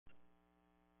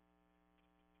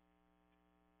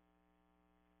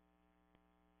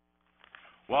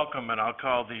Welcome, and I'll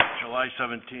call the July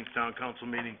 17th Town Council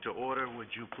meeting to order. Would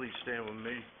you please stand with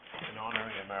me in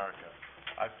honoring America?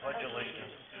 I pledge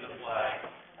allegiance to the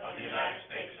flag of the United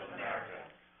States of America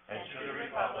and to the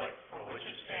republic for which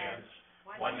it stands,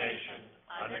 one nation,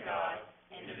 under God,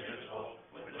 indivisible,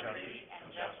 with liberty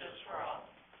and justice for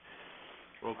all.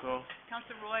 Roll call.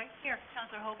 Councilor Roy? Here.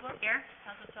 Councilor Holbrook? Here.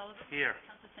 Councilor Sullivan? Here.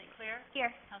 Councilor St. Clair?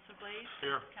 Here. Councilor Blades?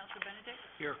 Here. Councilor Benedict?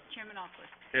 Here. Chairman Alquist?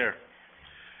 Here.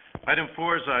 Item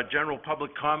 4 is general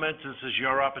public comments. This is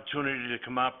your opportunity to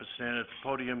come up and stand at the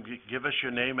podium. Give us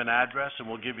your name and address, and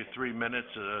we'll give you 3 minutes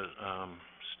to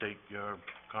state your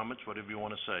comments, whatever you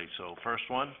want to say. So first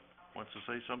one wants to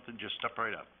say something, just step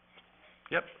right up.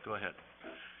 Yep, go ahead.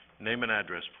 Name and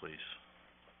address, please.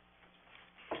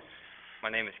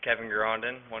 My name is Kevin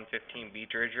Grondin, 115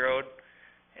 Beach Ridge Road,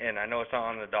 and I know it's not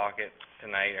on the docket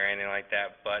tonight or anything like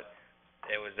that, but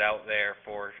it was out there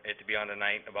for it to be on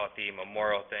tonight about the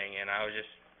memorial thing, and I was just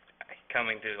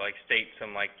coming to state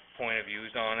some point of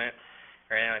views on it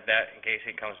or anything like that in case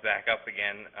it comes back up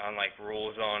again on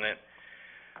rules on it.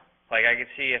 I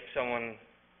could see if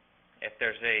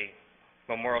there's a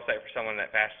memorial site for someone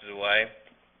that passes away,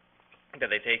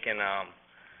 that they take in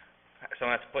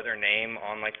someone has to put their name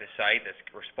on the site that's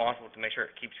responsible to make sure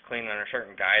it keeps clean under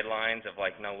certain guidelines of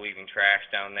no leaving trash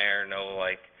down there, no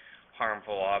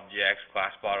harmful objects,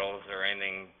 glass bottles or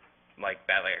anything like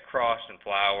that, like a cross and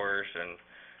flowers and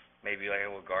maybe a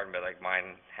little garden bed like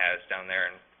mine has down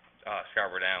there in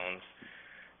Scarborough Downs.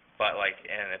 But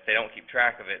and if they don't keep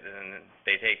track of it, then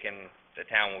the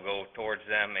town will go towards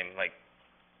them and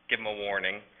give them a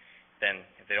warning. Then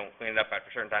if they don't clean it up after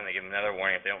a certain time, they give them another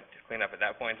warning. If they don't clean up at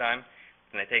that point in time,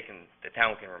 then the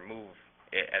town can remove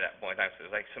it at that point in time. So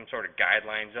there's some sort of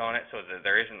guidelines on it so that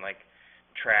there isn't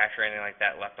trash or anything like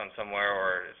that left on somewhere,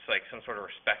 or it's some sort of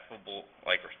respectable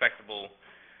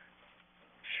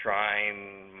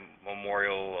shrine,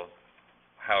 memorial of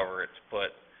however it's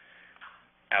put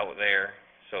out there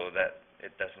so that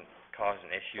it doesn't cause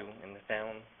an issue in the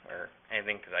town or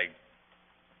anything, because I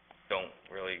don't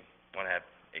really want to have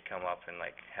it come up and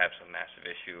have some massive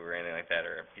issue or anything like that,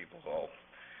 or have people all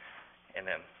and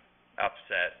then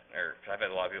upset, or cause I've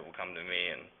had a lot of people come to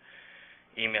me and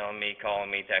emailing me, calling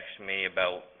me, texting me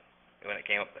about when it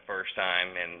came up the first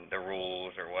time and the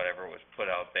rules or whatever was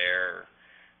put out there.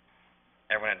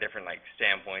 Everyone had different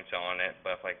standpoints on it,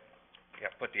 but if it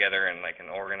got put together in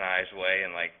an organized way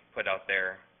and put out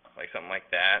there something like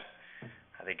that,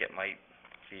 I think it might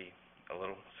be a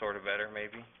little sort of better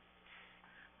maybe.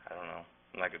 I don't know.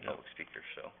 I'm not a good public speaker,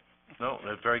 so. No,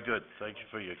 that's very good. Thank you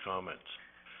for your comments.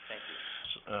 Thank you.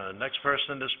 Next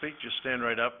person to speak, just stand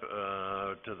right up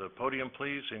to the podium,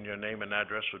 please, and your name and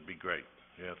address would be great.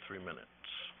 You have 3 minutes.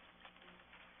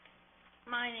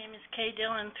 My name is Kay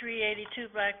Dillon,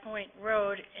 382 Black Point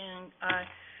Road, and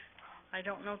I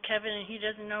don't know Kevin and he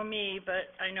doesn't know me,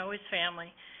 but I know his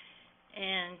family.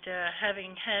 And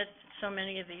having had so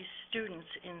many of these students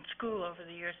in school over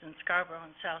the years in Scarborough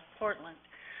and South Portland,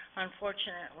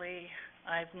 unfortunately,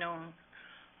 I've known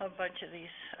a bunch of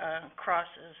these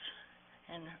crosses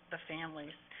and the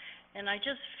families. And I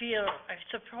just feel I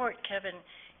support Kevin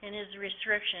in his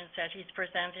restrictions that he's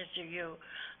presented to you.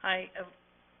 I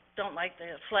don't like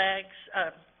the flags,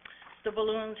 the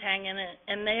balloons hanging,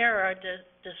 and they are a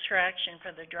distraction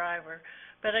for the driver.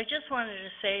 But I just wanted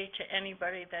to say to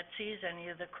anybody that sees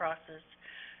any of the crosses,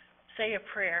 say a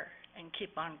prayer and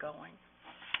keep on going.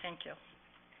 Thank you.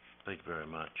 Thank you very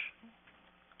much.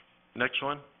 Next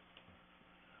one.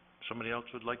 Somebody else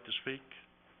would like to speak?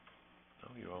 No,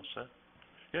 you're all set?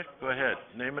 Yeah, go ahead.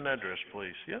 Name and address,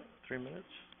 please. Yeah, 3 minutes.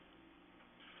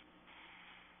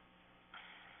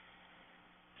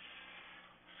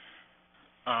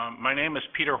 My name is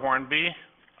Peter Hornby.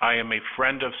 I am a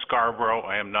friend of Scarborough.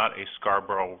 I am not a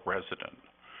Scarborough resident.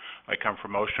 I come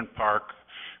from Ocean Park,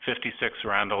 56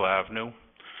 Randall Avenue.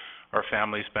 Our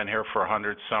family's been here for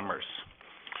 100 summers.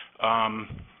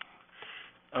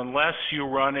 Unless you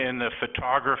run in the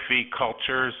photography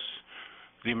cultures,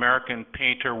 the American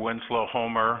painter Winslow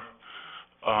Homer,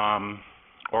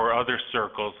 or other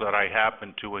circles that I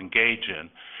happen to engage in,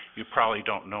 you probably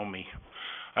don't know me.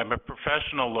 I'm a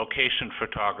professional location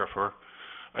photographer.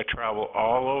 I travel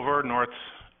all over North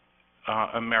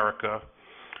America,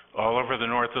 all over the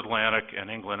North Atlantic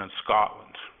and England and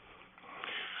Scotland.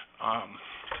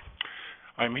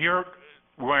 I'm here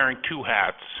wearing 2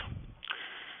 hats.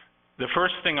 The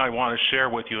first thing I want to share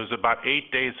with you is about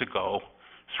 8 days ago,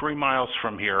 3 miles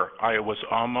from here, I was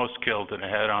almost killed in a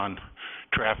head-on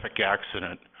traffic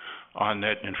accident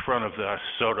in front of the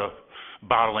soda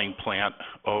bottling plant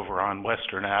over on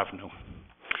Western Avenue.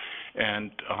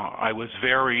 And I was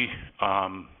very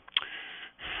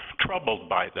troubled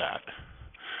by that.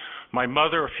 My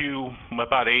mother,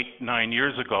 about 8-9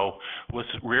 years ago, was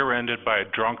rear-ended by a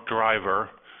drunk driver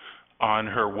on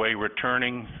her way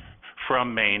returning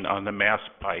from Maine on the Mass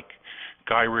Pike.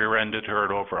 Guy rear-ended her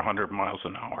at over 100 miles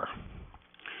an hour.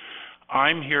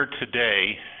 I'm here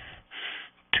today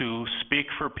to speak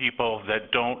for people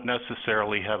that don't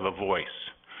necessarily have a voice.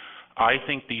 I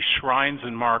think these shrines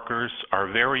and markers are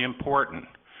very important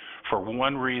for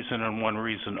one reason and one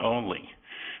reason only,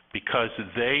 because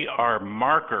they are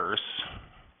markers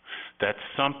that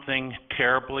something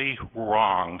terribly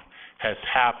wrong has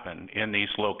happened in these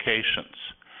locations.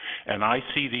 And I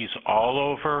see these all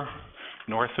over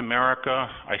North America.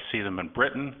 I see them in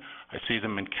Britain. I see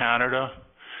them in Canada.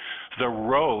 The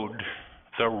road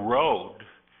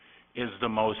is the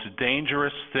most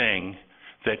dangerous thing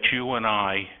that you and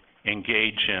I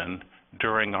engage in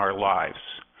during our lives.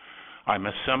 I'm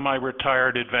a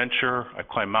semi-retired adventurer. I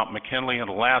climb Mount McKinley in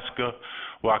Alaska,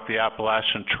 walk the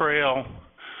Appalachian Trail.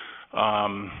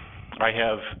 I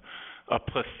have a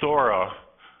plethora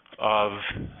of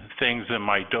things in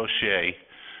my dossier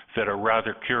that are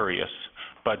rather curious,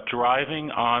 but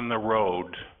driving on the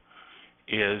road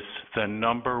is the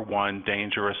number one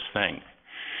dangerous thing.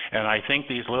 And I think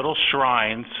these little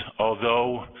shrines,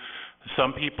 although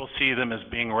some people see them as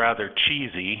being rather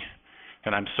cheesy,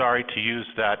 and I'm sorry to use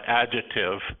that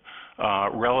adjective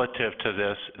relative to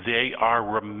this, they are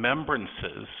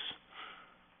remembrances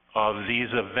of these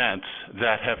events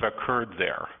that have occurred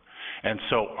there. And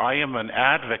so I am an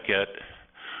advocate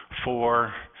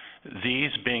for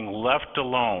these being left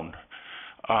alone.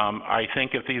 I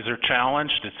think if these are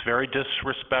challenged, it's very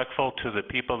disrespectful to the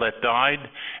people that died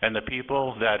and the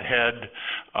people that had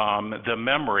the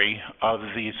memory of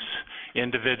these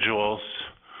individuals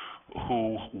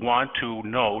who want to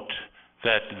note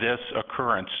that this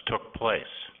occurrence took place.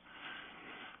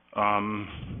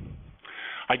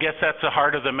 I guess that's the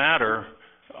heart of the matter.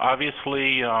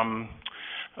 Obviously,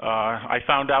 I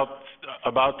found out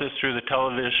about this through the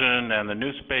television and the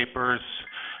newspapers.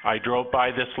 I drove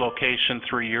by this location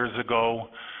 3 years ago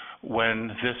when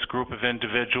this group of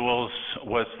individuals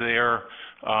was there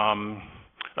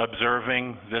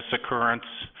observing this occurrence,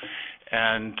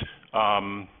 and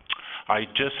I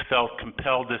just felt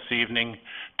compelled this evening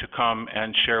to come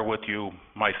and share with you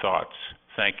my thoughts.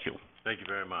 Thank you. Thank you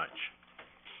very much.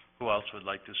 Who else would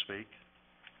like to speak?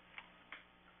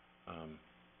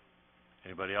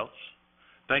 Anybody else?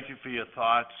 Thank you for your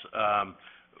thoughts.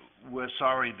 We're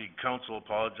sorry, the council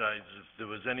apologizes if there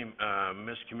was any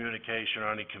miscommunication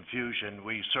or any confusion.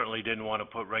 We certainly didn't want to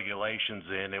put regulations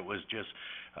in. It was just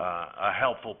a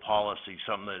helpful policy,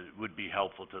 something that would be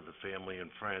helpful to the family and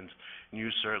friends. And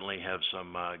you certainly have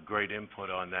some great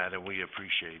input on that, and we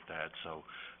appreciate that. So,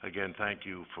 again, thank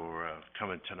you for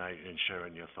coming tonight and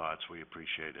sharing your thoughts. We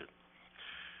appreciate it.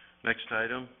 Next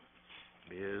item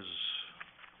is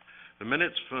the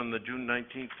minutes from the June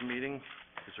 19th meeting.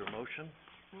 Is there a motion?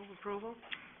 Move approval.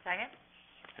 Second.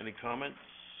 Any comments?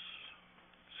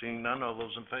 Seeing none, all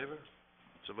those in favor?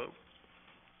 It's a vote.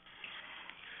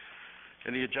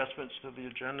 Any adjustments to the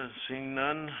agenda? Seeing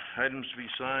none, items to be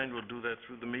signed, we'll do that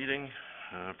through the meeting.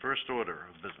 First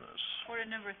order of business. Order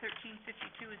number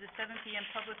 1352 is a 7 p.m.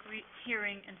 public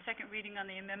hearing and second reading on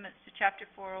the amendments to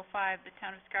Chapter 405, the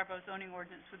Town of Scarborough zoning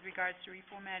ordinance with regards to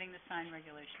reformatting the sign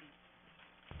regulations.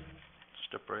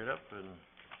 Step right up, and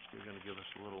you're going to give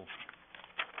us a little...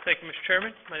 Thank you, Mr.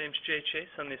 Chairman. My name is Jay Chase.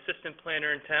 I'm the assistant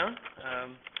planner in town.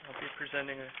 I'll be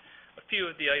presenting a few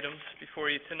of the items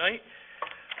before you tonight.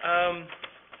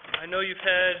 I know you've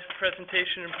had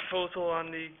presentation and proposal on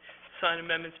the sign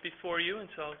amendments before you, and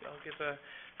so I'll give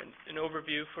an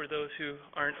overview for those who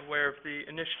aren't aware of the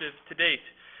initiative to date.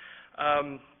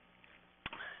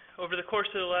 Over the course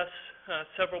of the last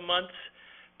several months,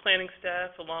 planning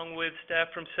staff, along with staff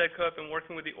from SEDCO, have been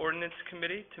working with the ordinance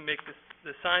committee to make the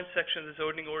sign section of the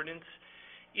zoning ordinance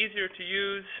easier to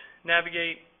use,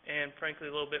 navigate, and frankly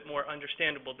a little bit more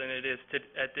understandable than it is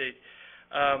at date.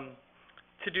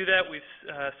 To do that, we've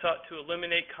sought to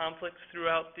eliminate conflicts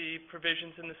throughout the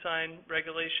provisions in the sign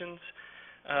regulations.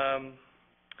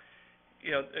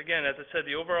 Again, as I said,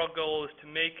 the overall goal is to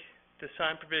make the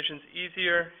sign provisions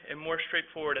easier and more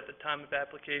straightforward at the time of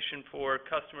application for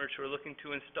customers who are looking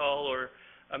to install or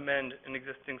amend an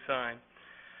existing sign.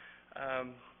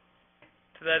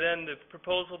 To that end, the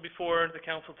proposal before the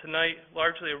council tonight,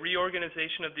 largely a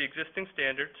reorganization of the existing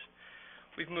standards.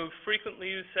 We've moved frequently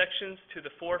used sections to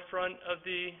the forefront of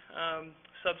the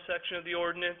subsection of the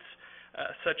ordinance,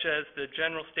 such as the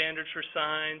general standards for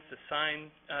signs, the sign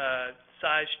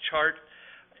size chart,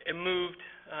 and moved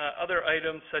other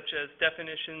items such as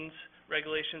definitions,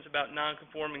 regulations about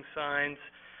non-conforming signs,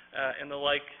 and the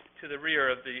like to the rear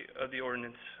of the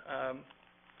ordinance.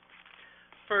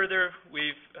 Further,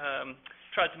 we've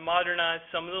tried to modernize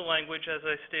some of the language, as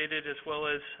I stated, as well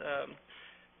as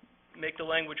make the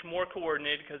language more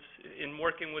coordinated, because in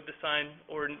working with the sign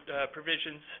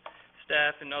provisions,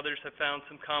 staff and others have found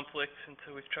some conflicts, and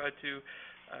so we've tried to,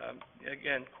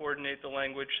 again, coordinate the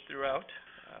language throughout,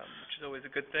 which is always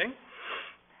a good thing.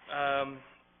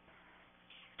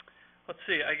 Let's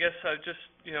see, I guess I'll just,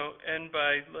 end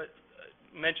by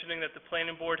mentioning that the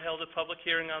planning board held a public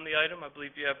hearing on the item. I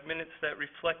believe you have minutes that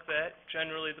reflect that.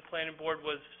 Generally, the planning board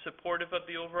was supportive of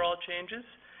the overall changes.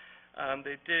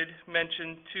 They did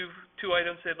mention two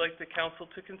items they'd like the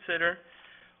council to consider.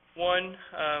 One,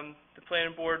 the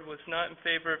planning board was not in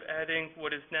favor of adding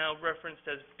what is now referenced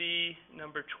as B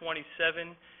number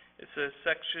 27. It's a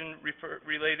section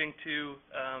relating to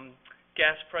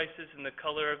gas prices and the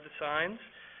color of the signs.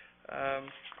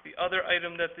 The other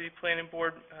item that the planning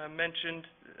board mentioned,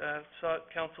 sought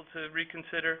council to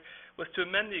reconsider, was to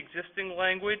amend the existing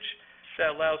language that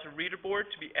allows a reader board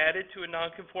to be added to a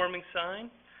non-conforming sign.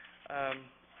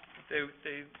 They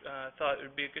thought it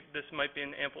would be this might be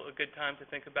a good time to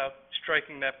think about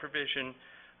striking that provision,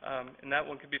 and that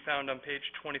one could be found on page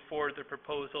 24 of the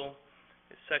proposal.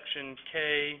 It's section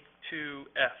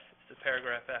K2F. It's the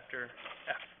paragraph after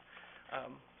F.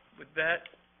 With that,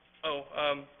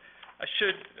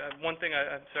 one thing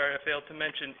I'm sorry I failed to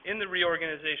mention, in the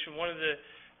reorganization, one of the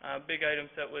big items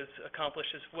that was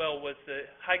accomplished as well was the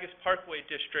Higas Parkway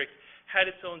District had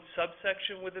its own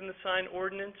subsection within the sign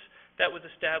ordinance that was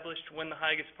established when the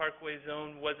Higas Parkway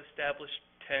Zone was established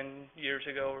 10 years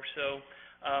ago or so.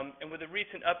 And with the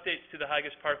recent updates to the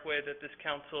Higas Parkway that the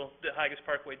Higas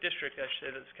Parkway District, I should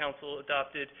say, that this council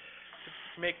adopted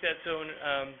to make that zone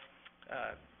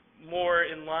more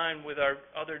in line with our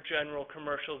other general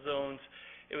commercial zones,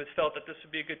 it was felt that this would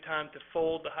be a good time to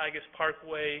fold the Higas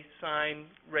Parkway sign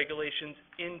regulations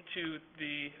into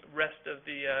the rest of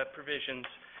the provisions.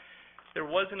 There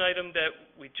was an item that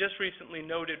we just recently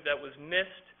noted that was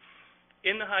missed.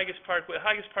 In the Higas Parkway,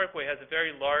 has a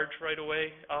very large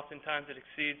right-of-way. Oftentimes it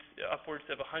exceeds upwards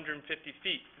of 150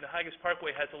 feet. The Higas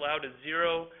Parkway has allowed a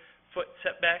 0-foot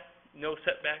setback, no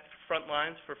setback front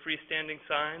lines for freestanding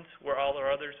signs, where all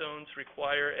our other zones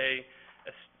require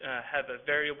have a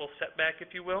variable setback,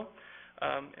 if you will.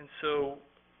 And so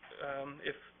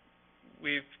if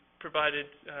we've provided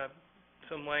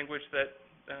some language that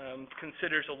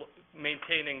considers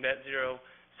maintaining that 0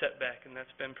 setback, and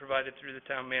that's been provided through the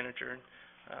town manager. And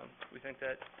we think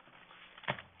that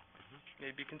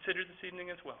may be considered this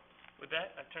evening as well. With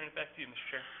that, I turn it back to you, Mr.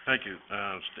 Chair. Thank you.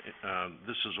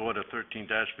 This is Order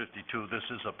 13-52. This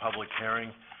is a public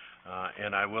hearing,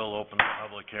 and I will open the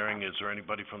public hearing. Is there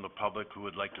anybody from the public who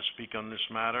would like to speak on this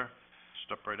matter?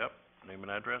 Step right up, name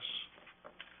and address.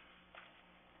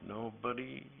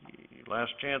 Nobody?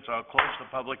 Last chance. I'll close the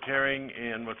public hearing,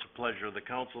 and what's the pleasure of the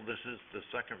council? This is the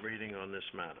second reading on this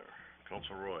matter.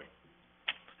 Council Roy.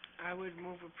 I would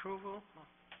move approval.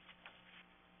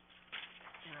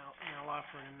 And I'll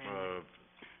offer an amendment.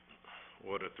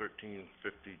 Order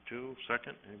 1352,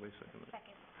 second. Anybody second that?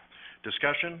 Second.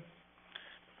 Discussion?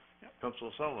 Yep. Council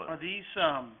Sullivan. Are these,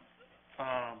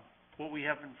 what we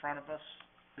have in front of us,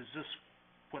 is this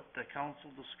what the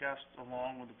council discussed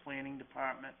along with the planning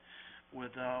department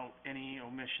without any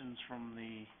omissions from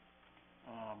the,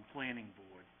 planning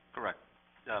board? Correct.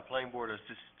 Planning board is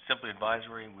just simply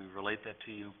advisory, we relate that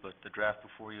to you, but the draft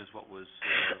before you is what was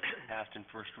passed in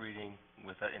first reading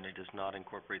with that, and it does not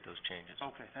incorporate those changes.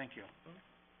 Okay, thank you.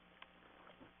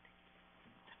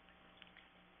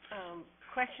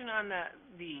 Question on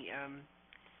the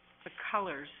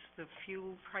colors, the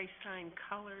fuel price sign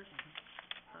colors.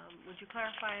 Would you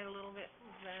clarify a little bit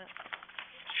of that?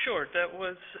 Sure. That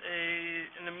was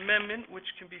an amendment which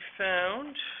can be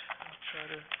found. I'll try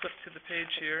to flip to the page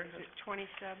here. Is it 27?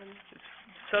 It's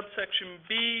subsection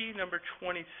B, number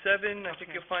 27. I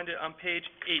think you'll find it on page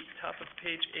 8, top of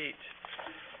page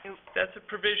 8. That's a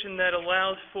provision that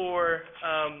allows for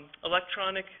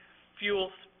electronic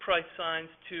fuel price signs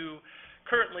to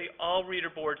currently all reader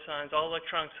board signs, all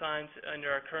electronic signs under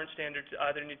our current standards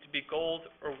either need to be gold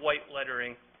or white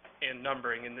lettering and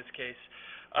numbering in this case.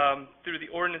 Through the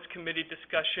ordinance committee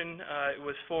discussion, it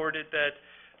was forwarded that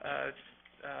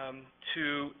to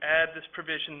add this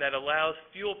provision that allows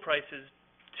fuel prices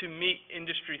to meet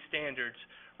industry standards.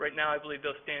 Right now, I believe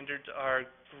those standards are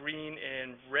green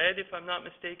and red, if I'm not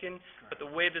mistaken, but the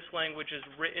way this language is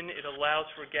written, it allows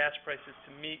for gas prices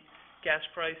to meet gas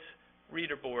price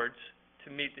reader boards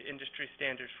to meet the industry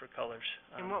standards for colors.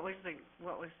 And what was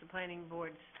the planning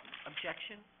board's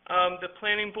objection? The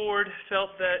planning board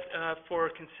felt that, for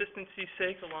consistency's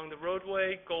sake along the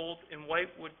roadway, gold and white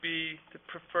would be the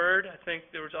preferred. I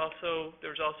think there was also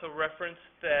reference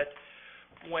that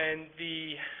when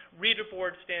the reader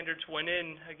board standards went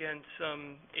in, again,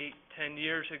 some 8-10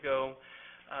 years ago,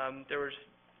 there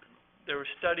were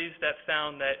studies that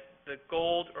found that the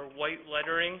gold or white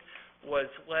lettering was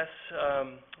less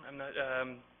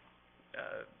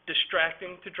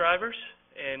distracting to drivers,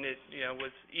 and it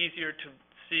was easier to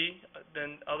see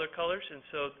than other colors, and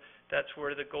so that's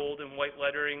where the gold and white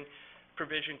lettering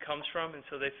provision comes from, and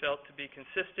so they felt to be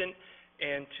consistent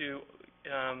and to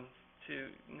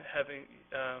having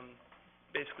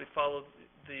basically follow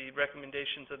the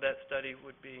recommendations of that study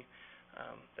would be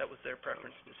that was their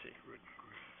preference to see.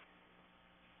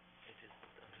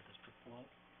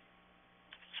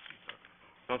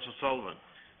 Council Sullivan?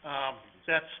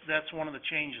 That's one of the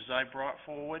changes I brought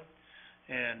forward,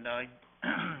 and I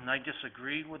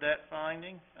disagreed with that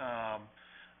finding.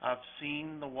 I've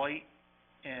seen the white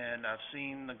and I've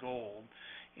seen the gold,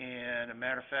 and a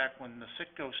matter of fact, when the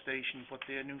Citgo station put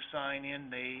their new sign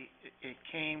in, it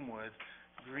came with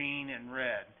green and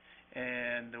red,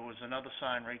 and there was another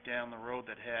sign right down the road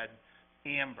that had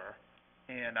amber,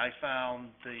 and I found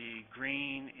the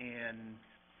green and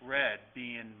red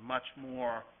being much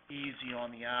more easy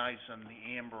on the eyes than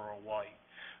the amber or white.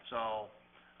 So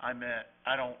I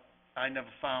never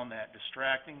found that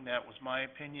distracting. That was my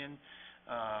opinion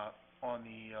on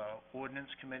the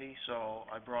ordinance committee, so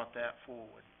I brought that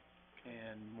forward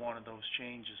and wanted those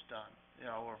changes done.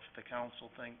 Or if the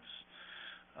council thinks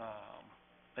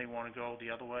they want to go the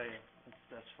other way,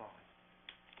 that's fine.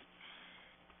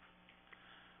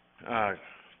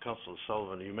 Councilor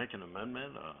Sullivan, are you making an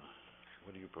amendment, or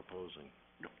what are you proposing?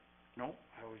 Nope,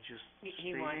 I was just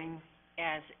He wants stating.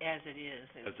 as it is,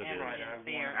 As it is. Right, I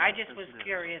there. wanted I it just as was it is.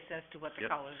 curious as to what the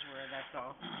Yep. colors were, that's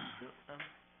all.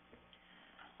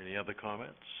 Any other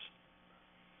comments?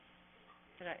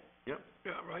 Did I, Yep.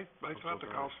 Yeah, I thought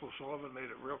the Councilor Sullivan made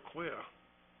it real clear,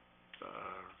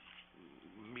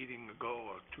 meeting ago,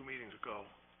 or 2 meetings ago,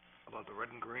 about the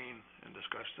red and green, and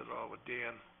discussed it all with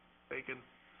Dan Bacon,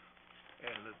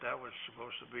 and that was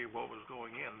supposed to be what was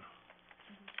going in.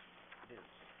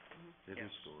 It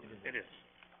is. It is.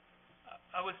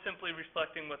 I was simply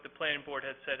reflecting what the planning board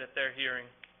had said at their hearing.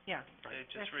 yeah, They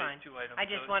that's just fine. raised 2 items. I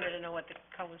just wanted to know what the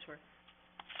colors were.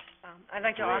 I'd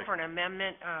like to Roy. offer an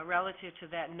amendment, relative to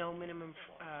that no minimum,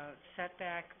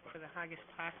 setback for the Haggis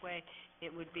Parkway.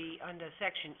 It would be under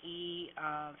section E,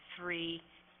 3,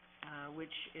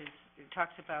 which is, it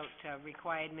talks about,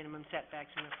 required minimum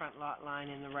setbacks in the front lot line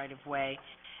in the right-of-way.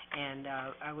 And,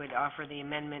 I would offer the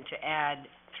amendment to add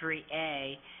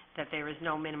 3A, that there is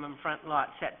no minimum front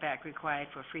lot setback required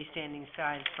for freestanding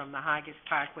signs from the Haggis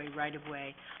Parkway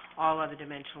right-of-way. All other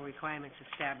dimensional requirements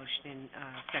established in,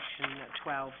 section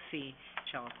 12C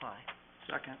shall apply.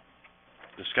 Second.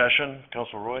 Discussion,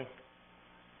 Councilor Roy?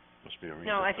 Must be a reason.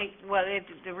 No, I think, well,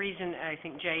 the reason, I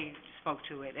think Jay spoke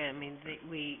to it, I mean,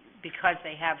 because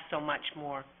they have so much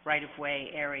more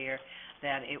right-of-way area,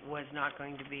 that it was not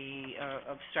going to be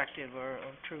obstructive or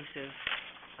obtrusive,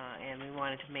 and we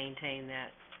wanted to maintain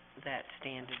that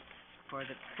standard for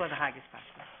the Haggis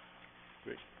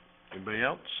Parkway. Anybody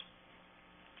else?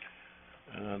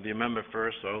 The amendment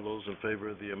first, all those in favor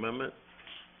of the amendment?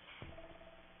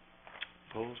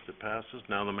 Opposed, it passes.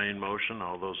 Now the main motion,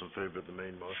 all those in favor of the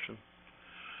main motion?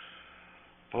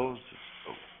 Opposed?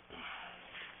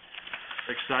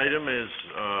 Next item is,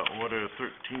 order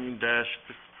 13-53.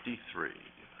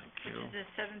 Thank This you. is a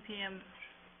 7 p.m.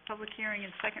 public hearing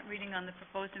and second reading on the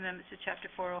proposed amendments to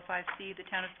Chapter 405C, the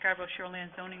Town of Scarborough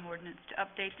Shoreline zoning ordinance, to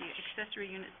update the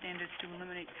accessory unit standards to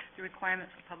eliminate the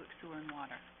requirements for public sewer and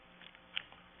water.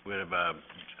 We have a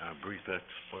brief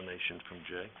explanation from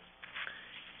Jay.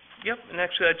 Yep, and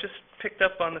actually, I just picked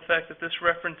up on the fact that this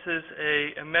references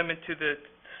a amendment to the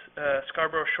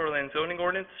Scarborough Shoreline zoning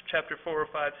ordinance, Chapter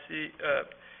 405C.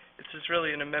 This is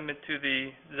really an amendment to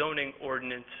the zoning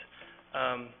ordinance,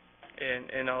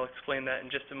 and I'll explain that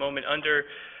in just a moment.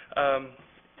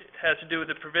 It has to do with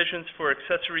the provisions for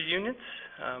accessory units.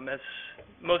 As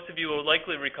most of you will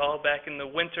likely recall, back in the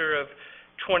winter of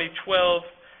 2012,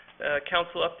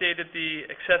 Council updated the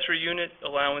accessory unit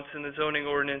allowance in the zoning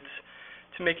ordinance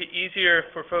to make it easier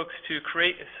for folks to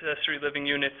create accessory living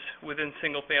units within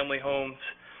single-family homes.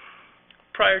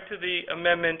 Prior to the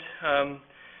amendment,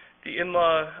 the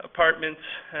in-law apartments,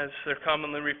 as they're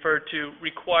commonly referred to,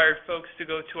 required folks to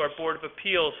go to our Board of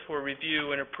Appeals for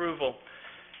review and approval.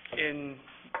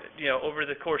 Over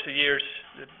the course of years,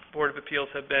 the Board of Appeals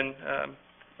have been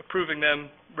approving them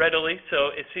readily, so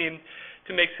it seemed to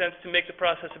to make sense, to make the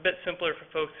process a bit simpler for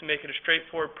folks, to make it a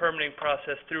straightforward permitting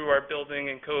process through our building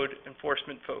and code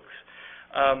enforcement folks.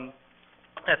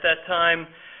 At that time,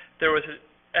 there was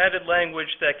added language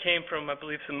that came from, I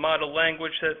believe, some model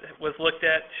language that was looked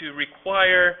at to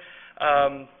require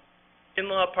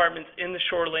in-law apartments in the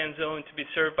shoreland zone to be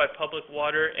served by public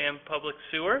water and public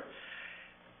sewer.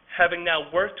 Having now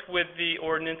worked with the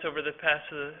ordinance over the past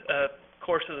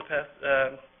course of the past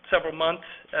several months,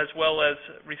 as well as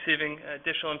receiving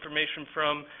additional information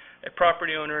from a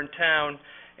property owner in town,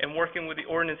 and working with the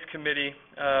ordinance committee,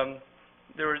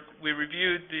 we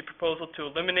reviewed the proposal to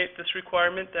eliminate this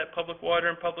requirement that public water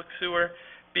and public sewer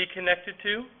be connected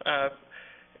to,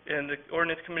 and the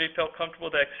ordinance committee felt comfortable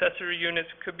that accessory units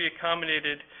could be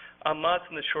accommodated on lots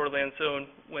in the shoreland zone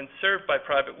when served by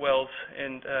private wells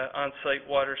and on-site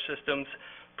water systems,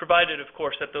 provided, of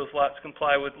course, that those lots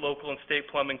comply with local and state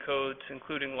plumbing codes,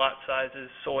 including lot sizes,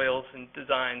 soils, and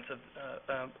designs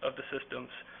of the systems.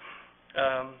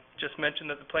 Just mentioned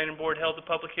that the planning board held a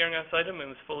public hearing on this item and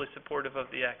was fully supportive of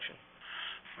the action.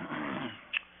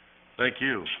 Thank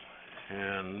you.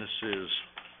 And this is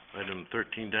item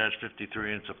 13-53,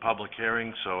 and it's a public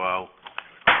hearing, so I'll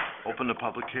open the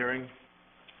public hearing.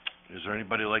 Is there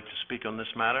anybody who'd like to speak on this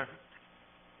matter?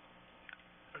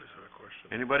 I just have a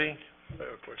question. Anybody? I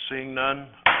have a question. Seeing none,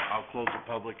 I'll close the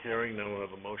public hearing, then we'll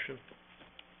have a motion.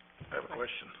 I have a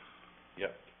question.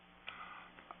 Yep.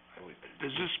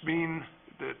 Does this mean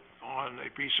that on a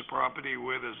piece of property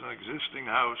where there's an existing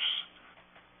house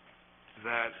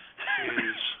that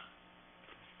is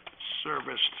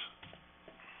serviced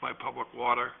by public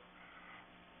water,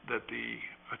 that the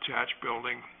attached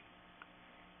building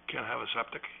can have a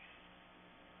septic?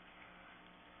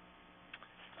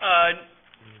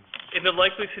 In the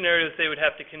likely scenarios, they would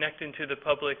have to connect into the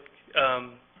public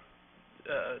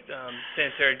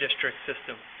sanitary district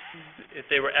system. If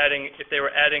they were adding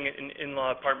an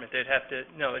in-law apartment, they'd have to.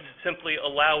 No, it's simply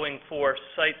allowing for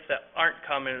sites that aren't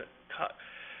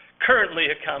currently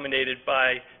accommodated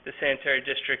by the sanitary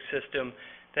district system,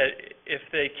 that if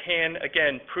they can,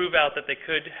 again, prove out that they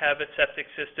could have a septic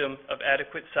system of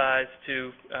adequate size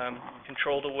to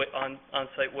control the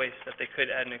on-site waste, that they could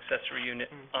add an accessory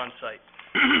unit on-site.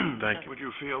 Thank you. Would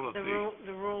you feel that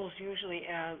The rules usually,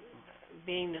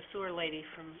 being the sewer lady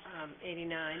from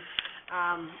 89,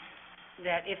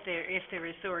 that if there is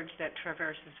sewage that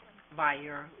traverses by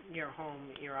your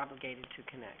home, you're obligated to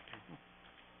connect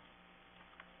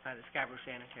by the Scarborough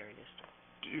Sanitary District.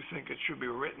 do you think it should be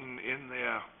written in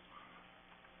there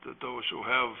that those who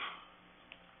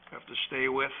have to stay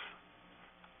with,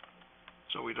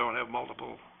 so we don't have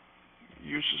multiple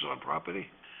uses on property?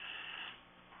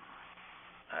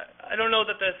 I don't know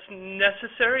that that's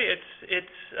necessary.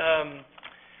 It's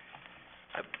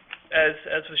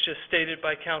as was just stated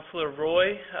by Councilor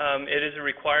Roy, it is a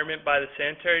requirement by the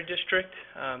sanitary district.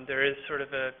 There is sort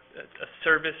of a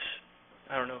service,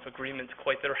 I don't know if agreement's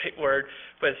quite the right word,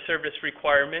 but a service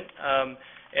requirement.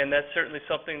 And that's certainly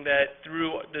something that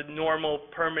through the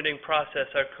normal permitting process,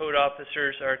 our code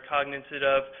officers are cognizant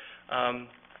of.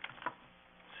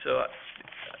 So I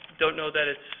don't know that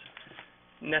it's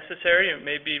necessary. It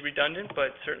may be redundant,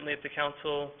 but certainly if the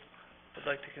council would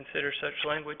like to consider such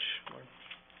language, or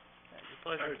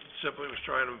I simply was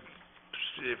trying to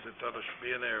see if they thought it should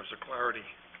be in there as a clarity,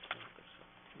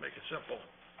 make it simple.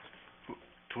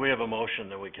 Do we have a motion,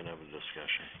 then we can have a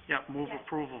discussion? Yeah, move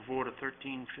approval of Order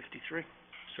 1353.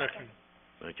 Second.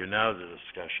 Thank you. Now the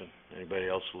discussion. Anybody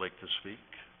else would like to speak?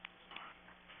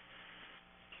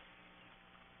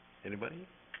 Anybody?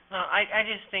 Well, I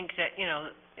just think that,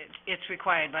 it's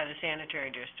required by the sanitary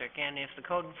district, and if the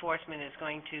code enforcement is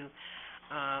going to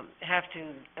have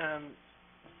to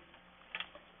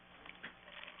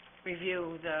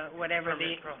review the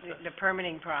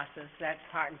permitting process, that's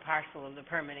part and parcel of the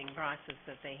permitting process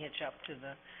that they hitch up to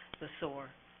the sewer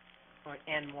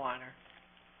and water.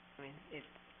 I mean,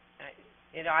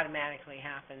 it automatically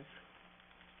happens.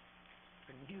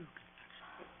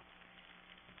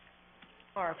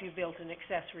 Or if you built an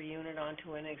accessory unit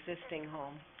onto an existing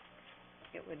home,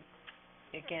 it would,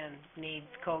 again, need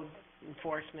code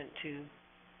enforcement to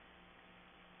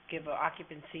give an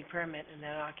occupancy permit, and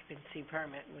that occupancy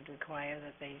permit would require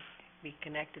that they be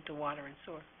connected to water and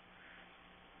sewer.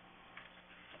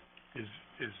 Is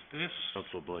this,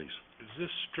 Councilor Blaze. is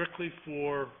this strictly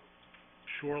for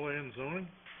shoreland zoning?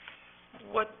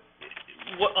 what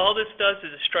all this does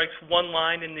is it strikes one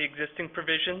line in the existing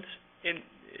provisions.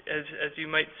 As you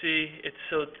might see, it's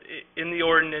in the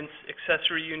ordinance,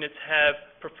 accessory units have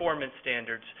performance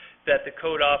standards that the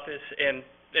code office and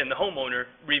the homeowner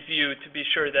review to be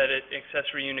sure that an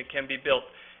accessory unit can be built.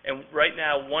 And right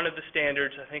now, one of the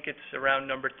standards, I think it's around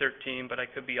number 13, but I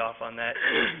could be off on that,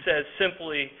 says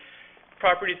simply,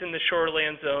 properties in the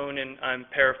shoreland zone, and I'm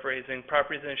paraphrasing,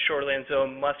 properties in the shoreland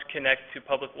zone must connect to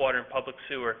public water and public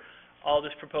sewer. All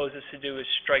this proposes to do is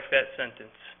strike that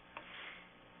sentence.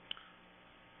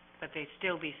 But they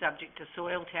still be subject to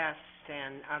soil tests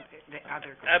and the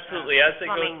other, Absolutely. As they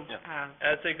go, plumbing,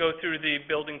 as they go through the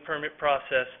building permit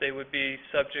process, they would be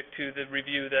subject to the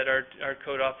review that our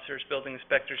code officers, building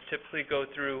inspectors typically go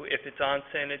through. If it's on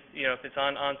if it's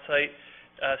on-site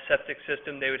septic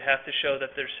system, they would have to show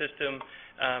that their system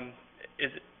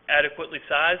is adequately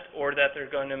sized, or that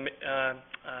they're going to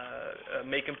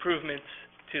make improvements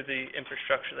to the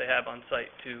infrastructure they have on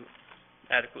site to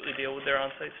adequately deal with their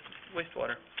on-site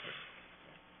wastewater.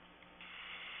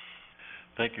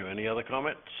 Thank you. Any other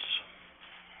comments?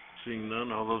 Seeing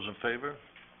none, all those in favor?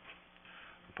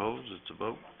 Opposed? It's a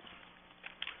vote.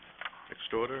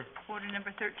 Next order. Order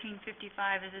number 1355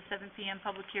 is a 7 p.m.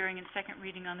 public hearing and second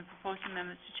reading on the proposed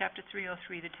amendments to Chapter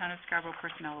 303, the Town of Scarborough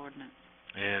Personnel Ordinance.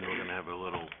 And we're gonna have a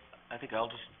little, I think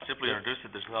I'll just simply introduce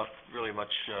it. There's not really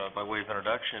much by way of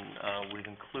introduction. We've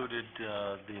included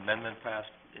the amendment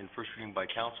passed in first reading by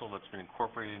council that's been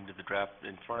incorporated into the draft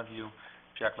in front of you.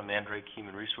 Jacqueline Mandrake,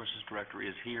 Human Resources Director,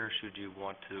 is here should you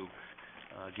want to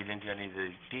get into any of the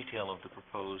detail of the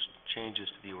proposed changes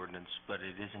to the ordinance, but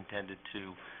it is intended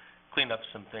to clean up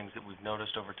some things that we've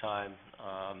noticed over time,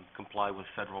 comply with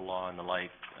federal law and the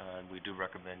like, and we do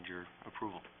recommend your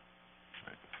approval.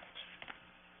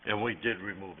 and we did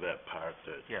remove that part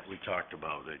that Yes. we talked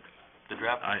about. The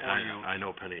draft before you... I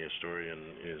know Penny Historian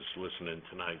is listening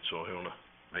tonight, so I wanna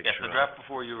make Yes, sure. the draft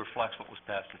before you reflects what was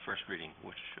passed in first reading,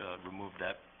 which removed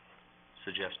that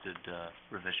suggested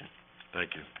revision.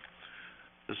 Thank you.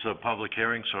 This is a public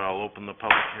hearing, so I'll open the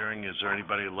public hearing. Is there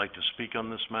anybody who'd like to speak on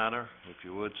this matter? If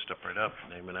you would, step right up,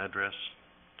 name and address.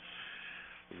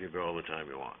 We'll give you all the time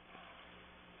you want.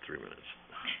 3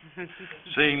 minutes.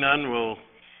 Seeing none, we'll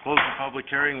close the public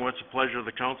hearing. What's the pleasure of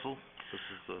the council? This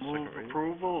is the second Move reading.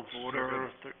 approval of order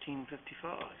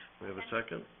 1355. We have a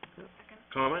second?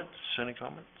 Comments? Any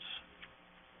comments?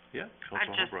 Yeah,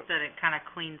 Councilor Holbrook. That it kind of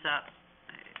cleans up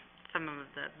some of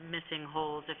the missing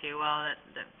holes, if you will,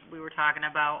 that we were talking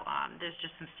about. There's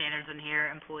just some standards in here.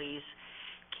 Employees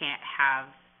can't have,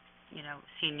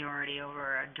 seniority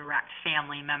over a direct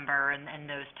family member and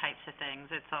those types of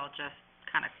things. It's all just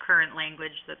kind of current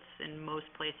language that's in most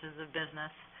places of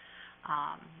business.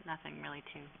 Nothing really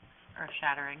too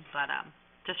earth-shattering, but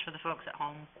just for the folks at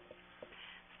home.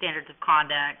 Standards of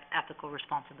conduct, ethical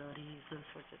responsibilities, those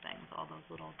sorts of things, all those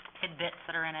little tidbits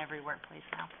that are in every workplace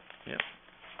now. Yeah.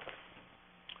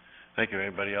 Thank you.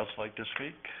 Anybody else like to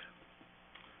speak?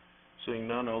 Seeing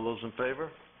none, all those in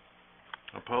favor?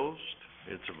 Opposed?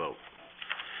 It's a vote.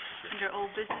 Under old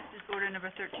business is order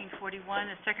number 1341,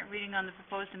 a second reading on the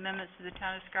proposed amendments to the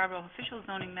Town of Scarborough official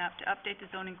zoning map to update the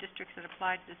zoning districts that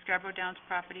apply to the Scarborough Downs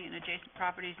property and adjacent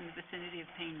properties in the vicinity of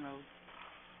Payne Road.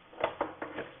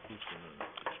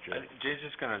 Jay's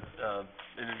just going to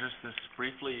introduce this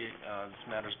briefly. This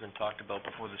matter's been talked about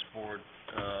before this board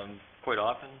quite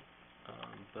often,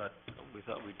 but we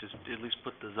thought we'd just at least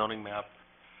put the zoning map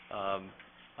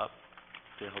up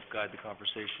to help guide the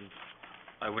conversation.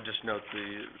 I would just note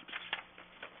the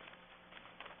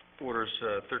orders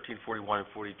 1341 and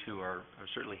 42 are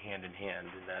certainly hand in hand,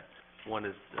 in that one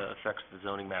affects the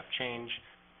zoning map change,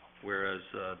 whereas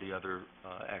the other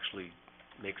actually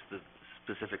makes the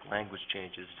specific language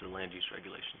changes to the land use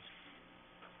regulations.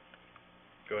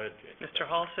 Go ahead, Jay. Mr.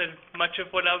 Hall said much of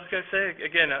what I was going to say.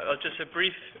 Again, just a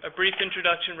brief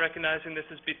introduction, recognizing this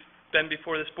has been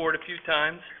before this board a few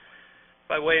times.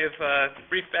 By way of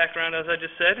brief background, as I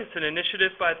just said, it's an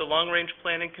initiative by the Long Range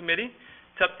Planning Committee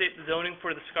to update the zoning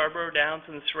for the Scarborough Downs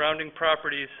and the surrounding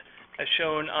properties as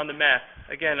shown on the map.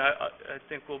 Again, I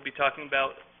think we'll be talking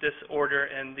about this order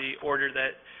and the order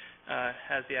that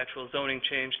has the actual zoning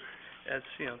change, as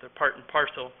they're part and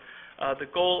parcel. The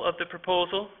goal of the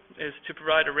proposal is to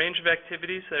provide a range of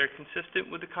activities that are consistent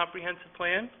with the comprehensive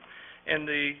plan and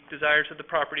the desires of the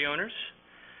property owners.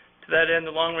 To that end,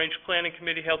 the Long Range Planning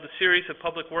Committee held a series of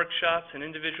public workshops and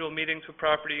individual meetings with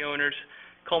property owners,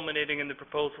 culminating in the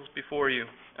proposals before you.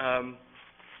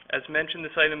 As mentioned,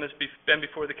 this item has been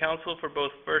before the council for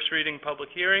both first reading and public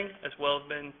hearing, as well as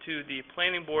been to the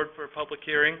planning board for a public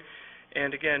hearing.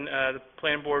 And again, the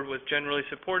planning board was generally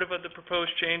supportive of the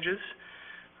proposed changes.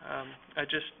 I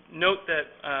just note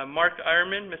that Mark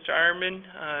Ironman, Mr. Ironman,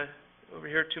 over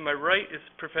here to my right, is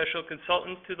professional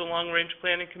consultant to the Long Range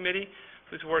Planning Committee,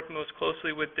 who's worked most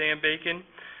closely with Dan Bacon,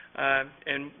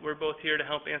 and we're both here to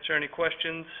help answer any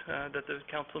questions that the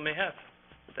council may have.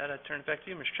 With that, I turn it back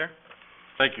to you, Mr. Chair.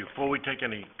 Thank you. Before we take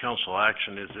any council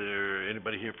action, is there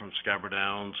anybody here from Scarborough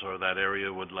Downs or that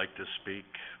area would like to speak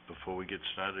before we get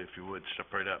started? If you would, step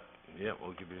right up. Yeah,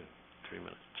 we'll give you 3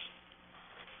 minutes.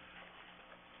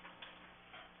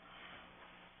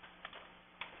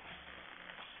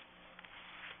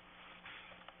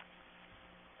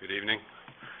 Good evening.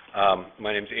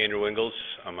 My name's Andrew Ingalls.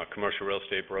 I'm a commercial real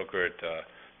estate broker at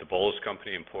the Bowles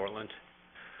Company in Portland.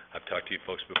 I've talked to you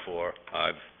folks before.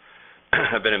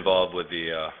 I've been involved with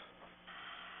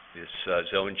this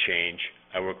zone change.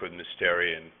 I work with Ms.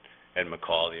 Terry and Ed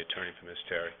McCall, the attorney for Ms.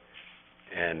 Terry.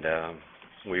 And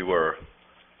we were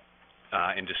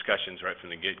in discussions right from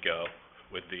the get-go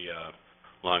with the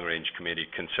long-range committee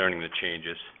concerning the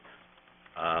changes.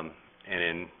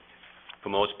 For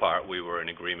most part, we were in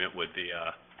agreement with the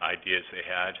ideas they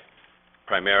had.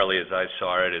 Primarily, as I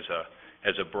saw it,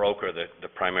 as a broker, the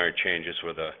primary changes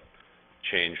were the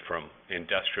change from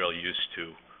industrial use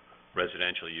to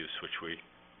residential use, which we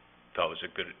thought was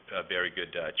a very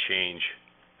good change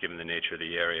given the nature of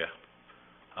the area.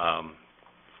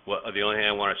 The only thing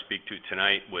I want to speak to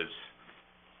tonight was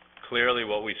clearly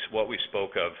what we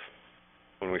spoke of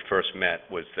when we first met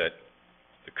was that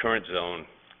the current zone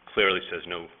clearly says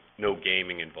no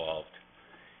gaming involved.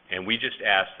 And we just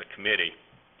asked the committee,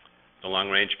 the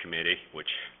long-range committee, which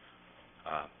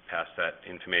passed that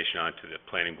information on to the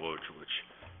planning board, which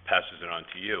passes it on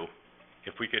to you,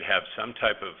 if we could have some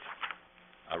type of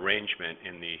arrangement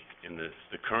in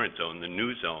the current zone, the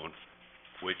new zone,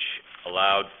 which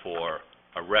allowed for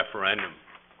a referendum,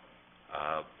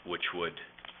 which would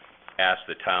ask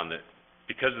the town that,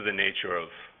 because of the nature of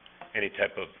any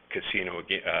type of casino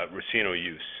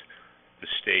use, the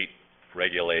state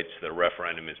regulates that a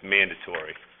referendum is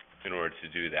mandatory in order to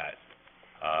do that.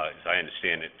 As I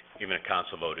understand it, even a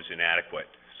council vote is inadequate.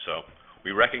 So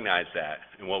we recognize that,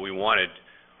 and what we wanted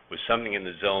was something in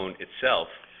the zone itself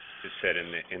that said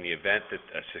in the event that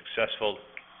a successful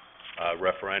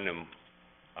referendum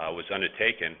was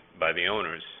undertaken by the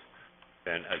owners,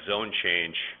 then a zone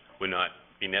change would not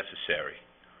be necessary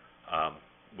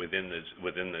within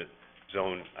the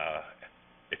zone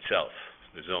itself,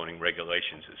 the zoning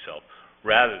regulations itself,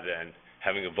 rather than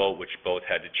having a vote which both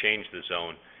had to change the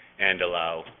zone and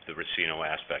allow the Racino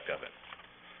aspect of it.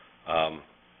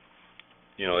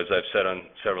 As I've said on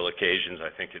several occasions, I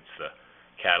think it's the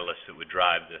catalyst that would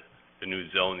drive the new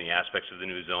zone, the aspects of the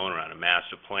new zone around a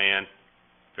master plan.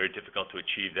 Very difficult to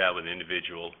achieve that with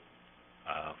individual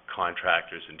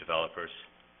contractors and developers.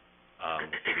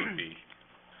 It would be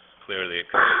clearly a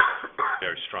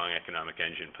very strong economic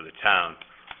engine for the town.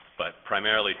 But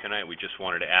primarily tonight, we just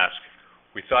wanted to ask,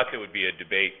 we thought there would be a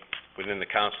debate within the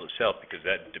council itself, because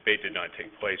that debate did not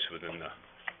take place within the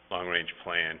long-range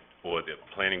plan or the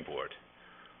planning board,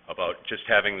 about just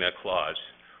having that clause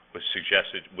was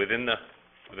suggested within the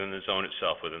zone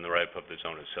itself, within the right of the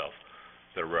zone itself,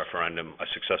 that a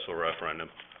successful referendum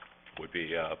would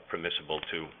be permissible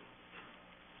to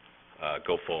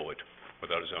go forward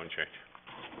without a zone change.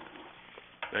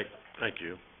 Thank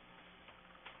you.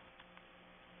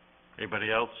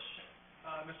 Anybody else?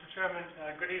 Mr. Chairman,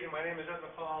 good evening. My name is Ed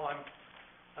McCall. I'm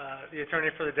the attorney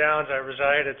for the Downs. I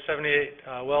reside at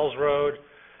 78 Wells Road,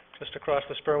 just across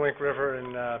the Spurwink River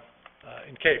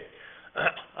in Cape.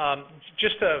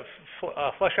 Just to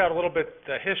flesh out a little bit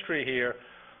the history here,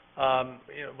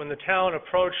 when the town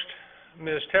approached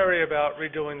Ms. Terry about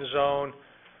redoing the zone,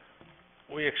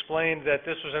 we explained that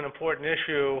this was an important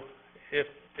issue.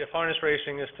 If harness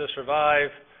racing is to survive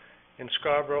in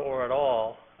Scarborough or at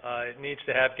all, it needs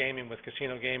to have gaming with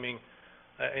casino gaming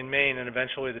in Maine, and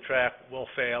eventually the track will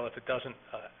fail if it doesn't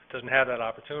have that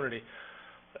opportunity.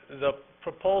 The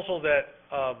proposal that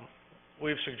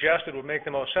we've suggested would make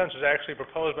the most sense is actually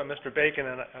proposed by Mr. Bacon,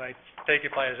 and I take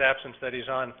it by his absence that he's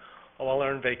on a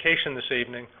well-earned vacation this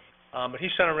evening. But he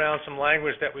sent around some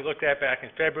language that we looked at back in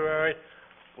February.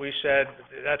 We said,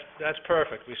 that's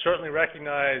perfect. We certainly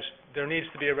recognize there needs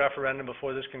to be a referendum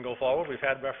before this can go forward. We've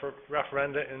had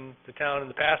referenda in the town in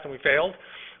the past, and we failed.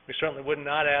 We certainly would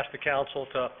not ask the council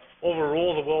to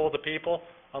overrule the will of the people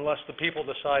unless the people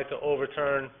decide to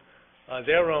overturn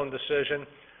their own decision.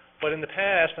 But in the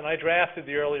past, and I drafted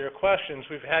the earlier questions,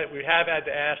 we have had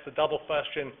to ask the double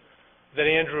question that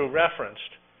Andrew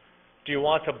referenced. Do you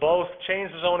want to both change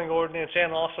the zoning ordinance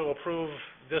and also approve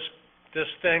this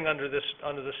thing under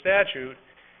the statute?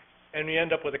 And we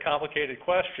end up with a complicated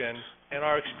question. And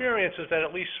our experience is that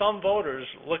at least some voters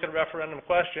look at a referendum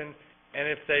question, and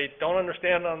if they don't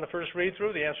understand it on the first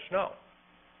read-through, the answer is no.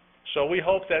 So we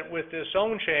hope that with this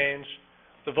zone change,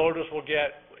 the voters will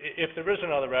get, if there is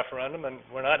another referendum, and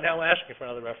we're not now asking for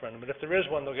another referendum, but if there is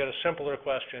one, they'll get a simpler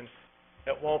question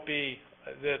that won't be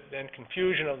then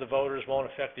confusion of the voters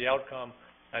won't affect the outcome,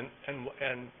 and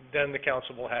then the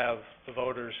council will have the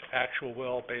voters' actual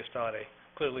will based on a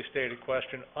clearly stated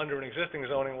question under an existing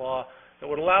zoning law that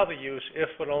would allow the use if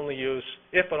but only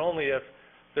if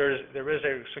there is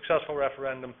a successful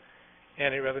referendum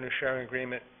and a revenue sharing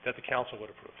agreement that the council would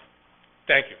approve.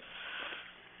 Thank you.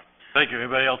 Thank you.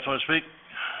 Anybody else want to speak?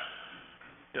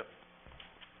 Yep.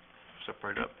 Step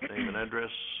right up. Name and address.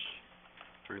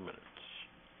 3 minutes.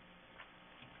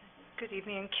 Good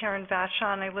evening, Karen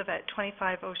Vachon. I live at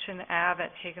 25 Ocean Ave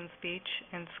at Higgins Beach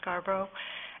in Scarborough.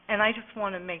 And I just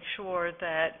want to make sure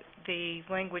that the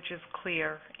language is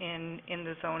clear in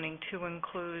the zoning to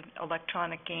include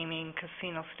electronic gaming,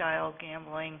 casino-style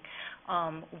gambling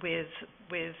with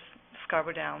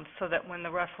Scarborough Downs, so that when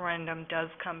the referendum does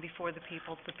come before the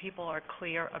people are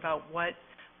clear about what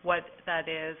that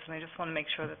is. And I just want to make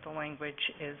sure that the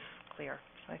language is clear.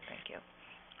 So I thank you.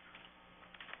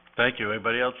 Thank you.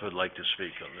 Anybody else would like to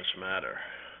speak on this matter?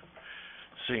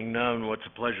 Seeing none, what's the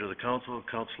pleasure of the council?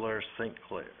 Councilor St.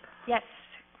 Clair. Yes,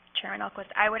 Chairman Alquist,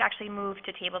 I would actually move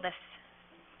to table this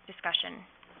discussion.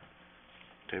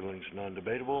 Tabling's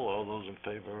non-debatable. All those in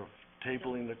favor of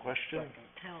tabling the question?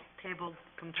 Table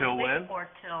Till completely when? or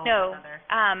till No, another?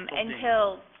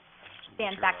 until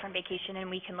Dan's back from vacation and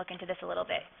we can look into this a little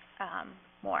bit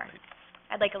more.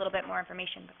 I'd like a little bit more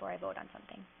information before I vote on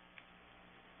something.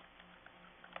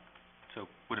 So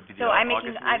would it be So the I'm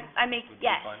August making, meeting? Would be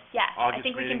yes, fine? yes. I August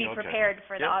think we can be meeting, okay. prepared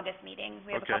for the Yep. August meeting.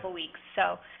 We have Okay. a couple weeks.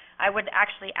 So I would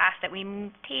actually ask that we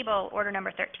table order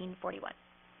number 1341,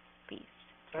 please.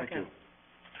 Thank you.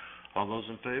 All those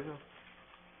in favor?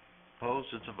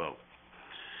 Opposed? It's a vote.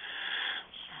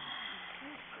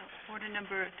 Order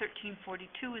number 1342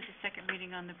 is the second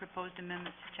reading on the proposed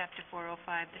amendments to Chapter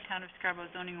 405, the Town of Scarborough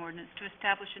zoning ordinance, to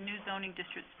establish a new zoning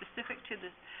district specific to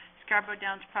the Scarborough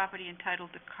Downs property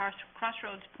entitled the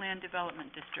Crossroads Plan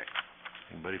Development District.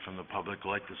 Anybody from the public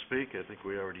like to speak? I think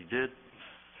we already did,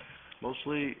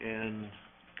 mostly, and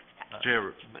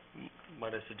Chair,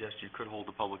 Might I suggest you could hold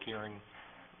a public hearing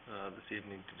this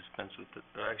evening to dispense with the,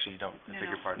 actually, you don't, I beg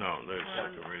your No. pardon. no, there's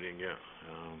second reading, yeah.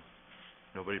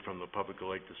 Nobody from the public would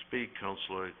like to speak.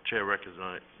 Chair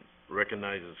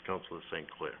recognizes Councilor St.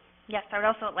 Clair. Yes, I would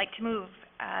also like to move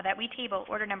that we table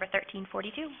order number 1342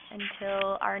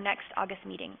 until our next August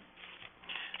meeting.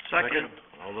 Second.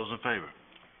 All those in favor?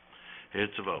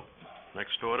 It's a vote.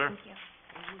 Next order? Thank you.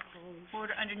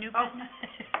 Order under new business.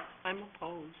 I'm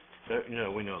opposed. Yeah,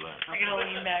 we know that. I gotta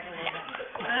lean back a little bit.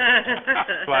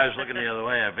 That's why I was looking the other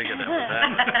way. I figured that was that.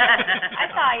 I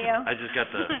saw you. I just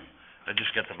got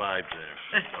the vibe there.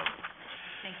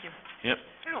 Thank you. Yep.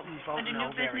 I don't vote Under no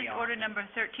new very business, often. order number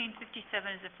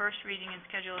 1357 is the first reading and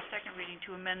schedule a second reading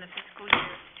to amend the fiscal year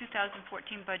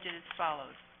 2014 budget as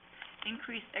follows.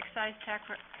 Increase excise tax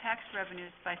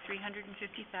revenues by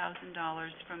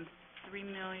 $350,000 from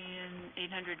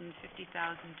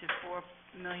 $3,850,000 to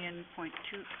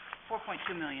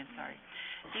 $4.2 million, sorry.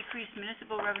 Decrease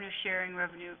municipal revenue sharing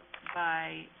revenue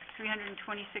by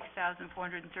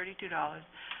 $326,432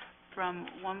 from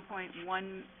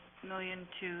 $1.1 million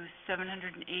to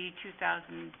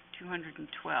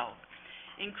 $782,212.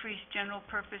 Increase general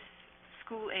purpose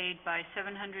school aid by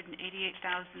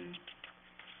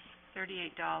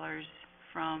 $788,038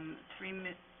 from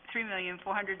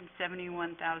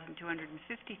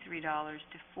 $3,471,253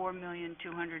 to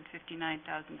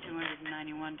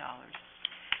 $4,259,291.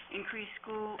 Increase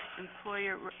school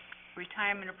employer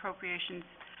retirement appropriations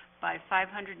by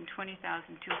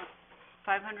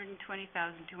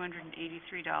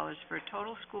 $520,283 for a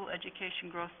total school education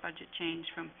growth budget change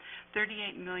from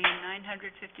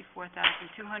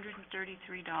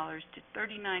 $38,954,233 to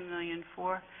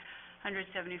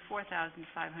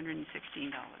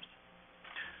 $39,474,516.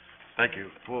 Thank you.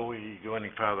 Before we go any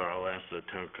further, I'll ask the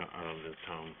town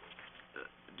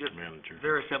Just manager.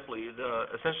 very simply,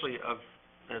 essentially,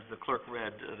 as the clerk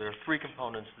read, there are three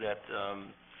components that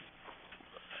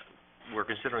we're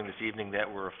considering this evening that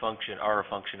are a function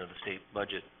of the state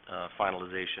budget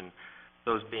finalization.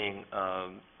 Those being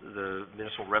the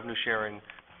municipal revenue sharing,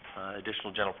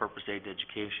 additional general purpose aid to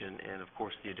education, and of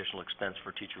course the additional expense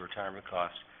for teacher retirement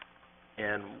costs.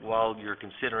 And while you're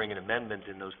considering an amendment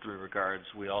in those three regards,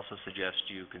 we also suggest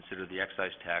you consider the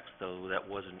excise tax, though that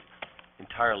wasn't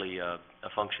entirely a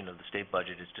function of the state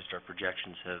budget. It's just our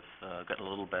projections have gotten a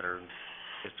little better, and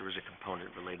if there is a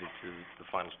component related to the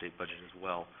final state budget as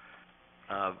well.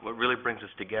 What really brings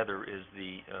us together is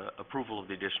the approval of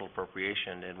the additional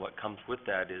appropriation, and what comes with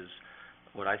that is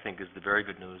what I think is the very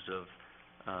good news of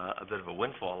a bit of a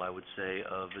windfall, I would say,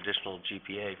 of additional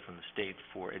GPA from the state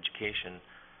for education.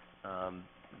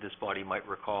 this body might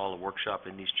recall a workshop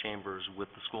in these chambers with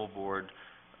the school board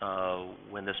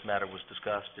when this matter was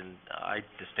discussed, and I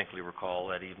distinctly recall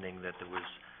that evening that there was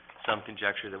some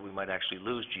conjecture that we might actually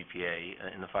lose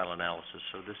GPA in the final analysis.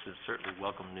 So this is certainly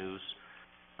welcome news,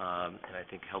 and I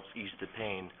think helps ease the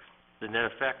pain. The net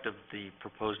effect of the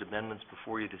proposed amendments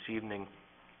before you this evening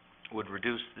would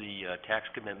reduce the tax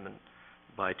commitment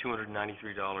by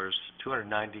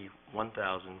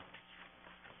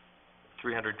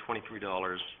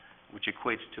 $291,323, which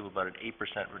equates to about an 8%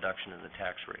 reduction in the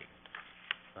tax rate.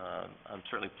 I'm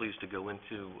certainly pleased to go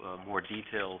into more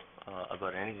detail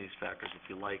about any of these factors if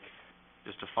you like.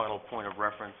 Just a final point of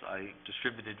reference, I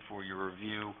distributed for your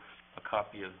review a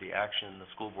copy of the action the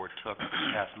school board took this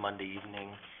past Monday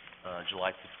evening,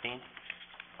 July 15th,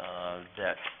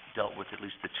 that dealt with at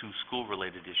least the two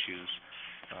school-related issues,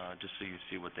 just so you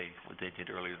see what they did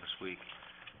earlier this week.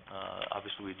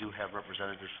 Obviously, we do have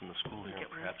representatives from the school here, and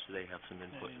perhaps they have some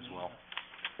input as well.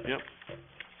 Yep.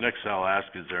 Next, I'll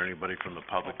ask, is there anybody from the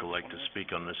public who'd like to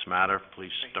speak on this matter?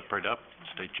 Please step right up,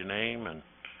 state your name, and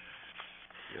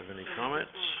if you have any comments.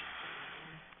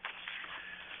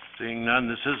 Seeing none,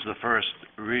 this is the first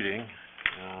reading.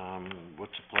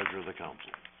 What's the pleasure of the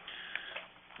council?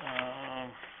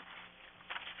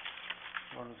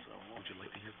 Would you like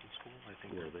to hear from school? I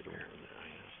think Yeah, they're they don't there. want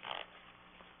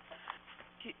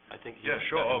that, I think. Yeah,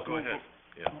 sure, oh, go ahead.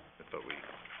 Yeah, I thought we...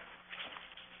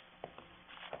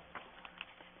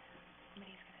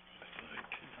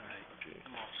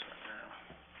 I'm all set now.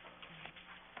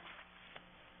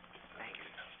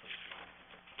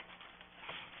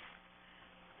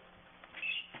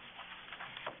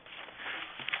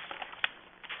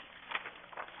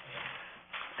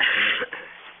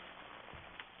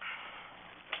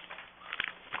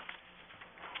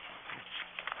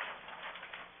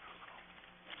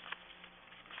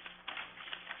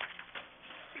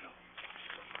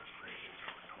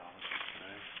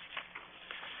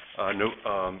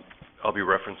 I'll be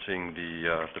referencing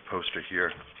the poster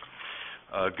here.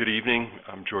 Good evening.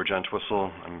 I'm George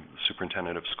Entwistle. I'm the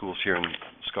superintendent of schools here in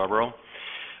Scarborough.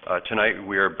 Tonight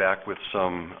we are back with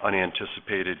some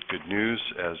unanticipated good news,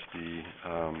 as the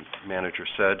manager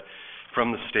said,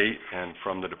 from the state and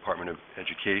from the Department of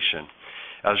Education.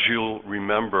 As you'll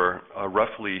remember, a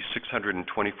roughly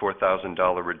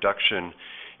 $624,000 reduction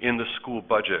in the school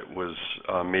budget was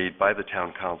made by the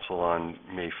town council on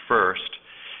May 1st,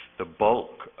 the bulk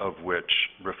of which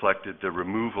reflected the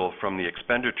removal from the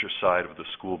expenditure side of the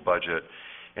school budget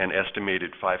an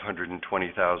estimated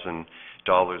 $520,000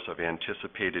 of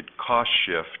anticipated cost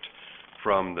shift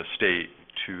from the state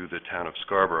to the town of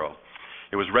Scarborough.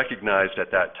 It was recognized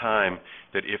at that time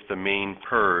that if the Maine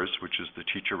PERS, which is the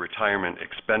teacher retirement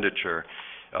expenditure,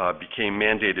 became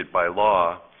mandated by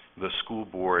law, the school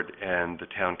board and the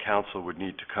town council would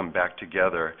need to come back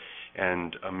together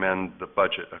and amend the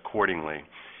budget accordingly.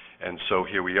 And so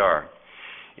here we are.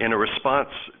 In a response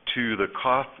to the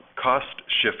cost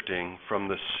shifting from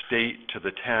the state to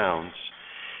the towns,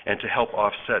 and to help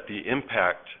offset the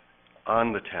impact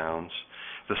on the towns,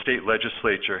 the state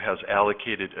legislature has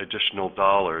allocated additional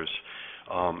dollars,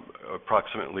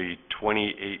 approximately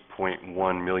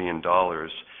 $28.1 million.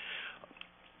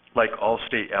 Like all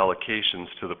state allocations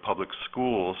to the public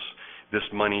schools, this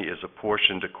money is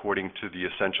apportioned according to the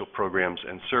Essential Programs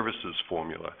and Services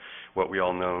formula, what we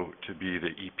all know to be the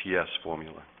EPS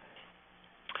formula.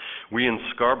 We in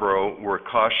Scarborough were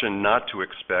cautioned not to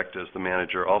expect, as the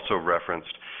manager also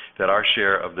referenced, that our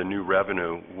share of the new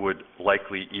revenue would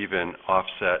likely even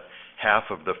offset half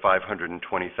of the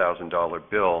 $520,000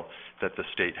 bill that the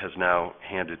state has now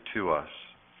handed to us.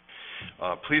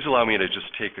 Please allow me to just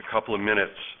take a couple of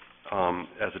minutes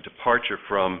as a departure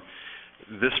from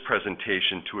this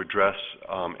presentation to address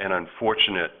an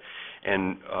unfortunate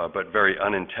and but very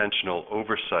unintentional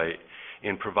oversight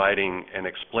in providing an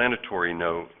explanatory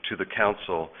note to the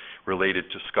council related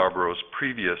to Scarborough's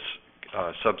previous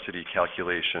subsidy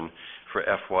calculation for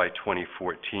FY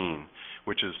 2014,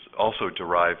 which is also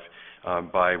derived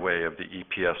by way of the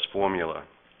EPS formula.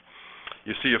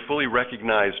 You see, a fully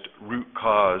recognized root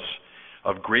cause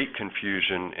of great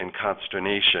confusion and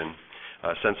consternation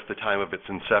since the time of its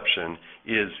inception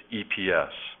is EPS,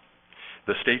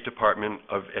 the State Department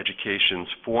of Education's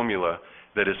formula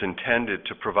that is intended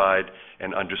to provide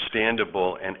an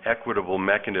understandable and equitable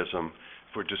mechanism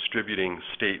for distributing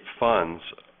state funds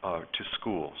to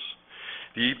schools.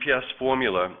 The EPS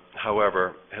formula,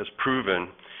 however, has proven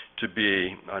to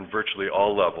be, on virtually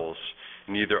all levels,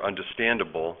 neither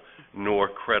understandable nor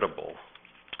credible.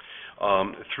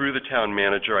 Through the town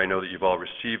manager, I know that you've all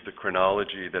received the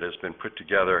chronology that has been put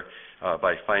together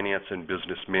by Finance and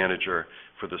Business Manager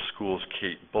for the schools,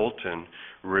 Kate Bolton,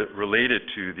 related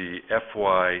to the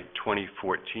FY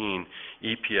 2014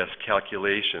 EPS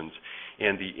calculations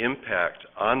and the impact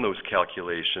on those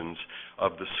calculations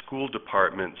of the school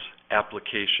department's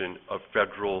application of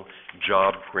federal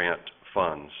job grant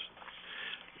funds.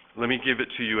 Let me give it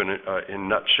to you in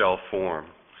nutshell form.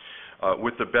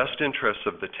 With the best interests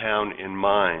of the town in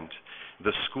mind,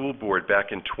 the school board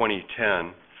back in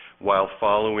 2010, while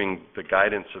following the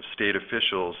guidance of state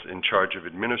officials in charge of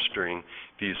administering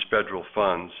these federal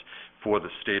funds for the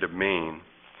state of Maine,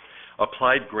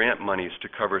 applied grant monies to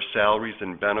cover salaries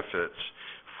and benefits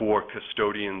for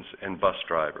custodians and bus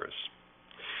drivers.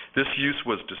 This use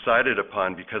was decided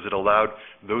upon because it allowed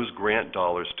those grant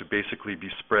dollars to basically be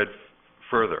spread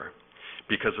further,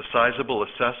 because a sizable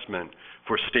assessment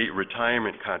for state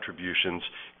retirement contributions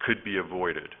could be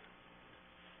avoided.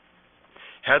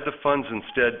 Had the funds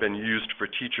instead been used for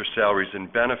teacher salaries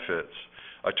and benefits,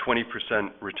 a 20%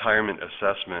 retirement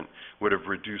assessment would have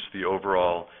reduced the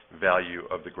overall value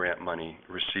of the grant money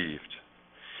received.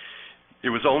 It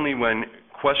was only when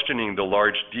questioning the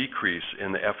large decrease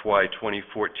in the FY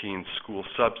 2014 school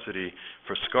subsidy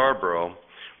for Scarborough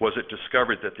was it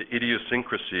discovered that the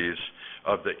idiosyncrasies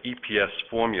of the EPS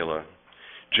formula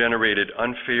generated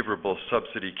unfavorable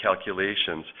subsidy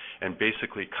calculations and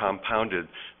basically compounded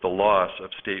the loss of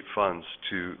state funds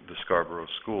to the Scarborough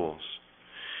schools.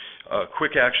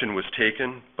 Quick action was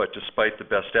taken, but despite the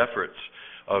best efforts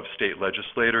of state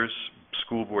legislators,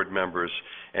 school board members,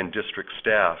 and district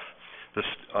staff, the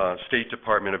State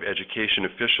Department of Education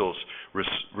officials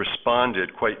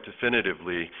responded quite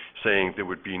definitively, saying there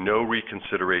would be no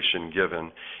reconsideration given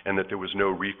and that there was no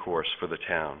recourse for the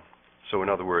town. So in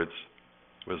other words,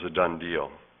 it was a done deal.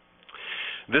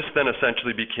 This then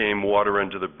essentially became water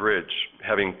under the bridge,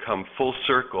 having come full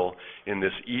circle in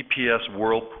this EPS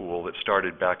whirlpool that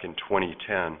started back in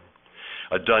 2010.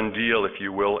 A done deal, if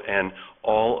you will, and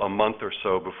all a month or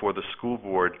so before the school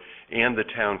board and the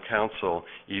town council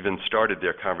even started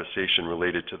their conversation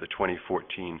related to the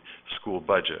 2014 school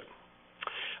budget.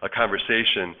 A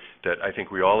conversation that I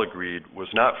think we all agreed was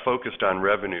not focused on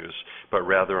revenues, but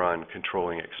rather on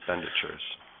controlling expenditures.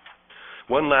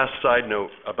 One last side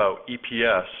note about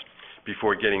EPS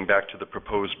before getting back to the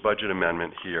proposed budget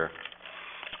amendment here.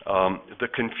 The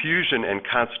confusion and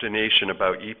consternation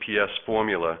about EPS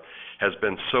formula has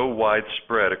been so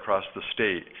widespread across the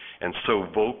state and so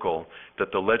vocal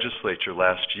that the legislature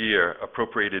last year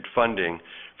appropriated funding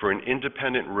for an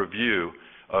independent review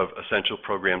of essential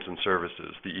programs and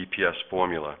services, the EPS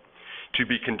formula, to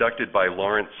be conducted by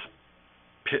Lawrence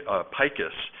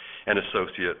Pikus and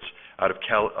Associates out of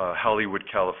Hollywood,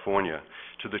 California,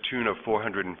 to the tune of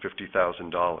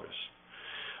 $450,000.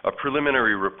 A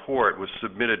preliminary report was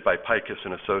submitted by Pikus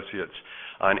and Associates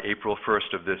on April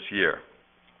 1st of this year.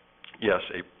 Yes,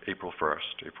 April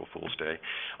 1st, April Fool's Day.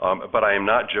 But I am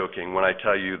not joking when I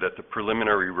tell you that the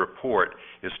preliminary report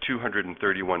is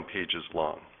 231 pages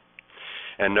long.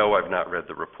 And no, I've not read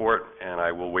the report, and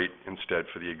I will wait instead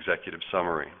for the executive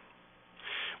summary.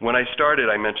 When I started,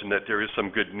 I mentioned that there is some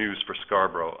good news for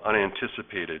Scarborough,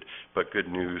 unanticipated, but good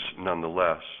news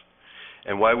nonetheless.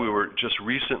 And while we were just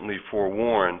recently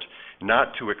forewarned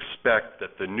not to expect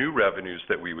that the new revenues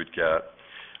that we would get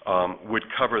would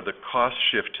cover the cost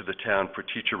shift to the town for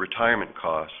teacher retirement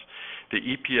costs, the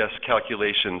EPS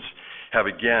calculations have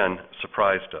again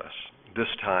surprised us. This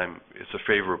time, it's a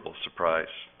favorable surprise.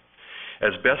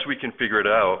 As best we can figure it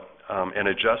out, an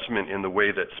adjustment in the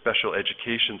way that special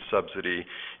education subsidy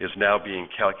is now being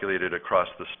calculated across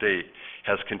the state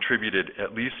has contributed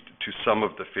at least to some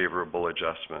of the favorable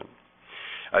adjustment.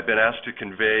 I've been asked to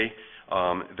convey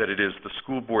that it is the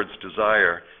school board's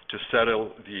desire to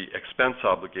settle the expense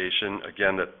obligation,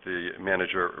 again, that the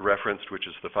manager referenced, which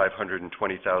is the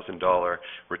 $520,000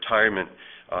 retirement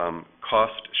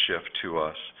cost shift to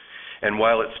us. And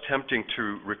while it's tempting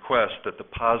to request that the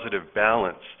positive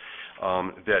balance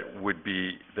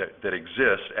that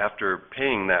exists after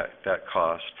paying that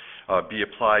cost be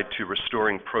applied to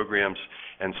restoring programs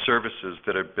and services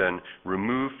that have been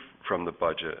removed from the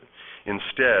budget.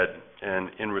 Instead, and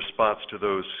in response to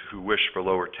those who wish for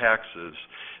lower taxes,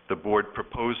 the board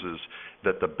proposes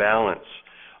that the balance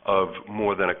of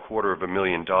more than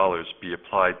 $250,000 be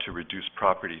applied to reduce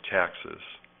property taxes.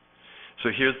 So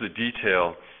here's the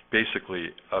detail, basically,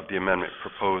 of the amendment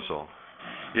proposal.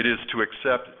 It is to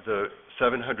accept the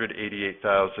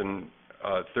 $788,000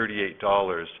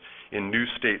 $38 in new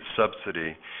state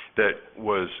subsidy that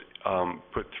was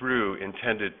put through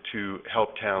intended to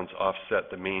help towns offset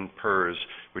the Maine PERS,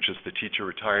 which is the teacher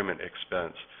retirement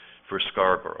expense for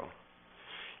Scarborough.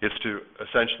 It's to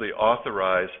essentially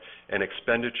authorize an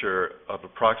expenditure of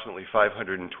approximately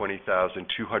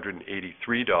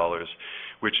 $520,283,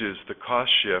 which is the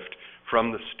cost shift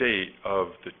from the state of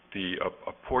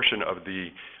a portion of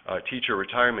the teacher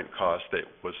retirement cost that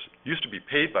used to be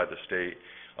paid by the state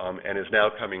and is now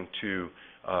coming to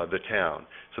the town.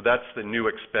 So that's the new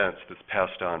expense that's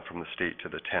passed on from the state to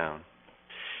the town.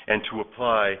 And to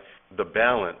apply the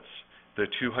balance, the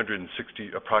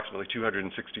approximately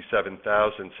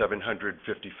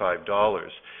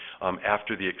 $267,755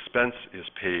 after the expense is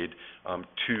paid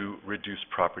to reduce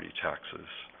property taxes.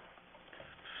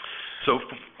 So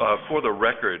for the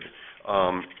record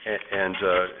and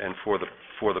for the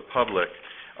public,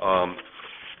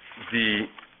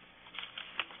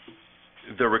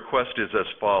 the request is as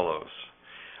follows.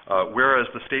 Whereas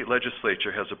the state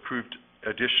legislature has approved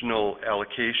additional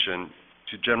allocation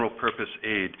to general purpose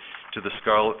aid to the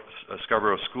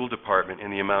Scarborough School Department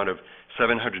in the amount of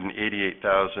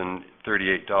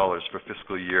 $788,038 for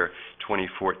fiscal year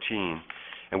 2014.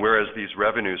 And whereas these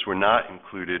revenues were not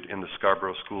included in the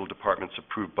Scarborough School Department's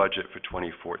approved budget for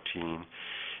 2014,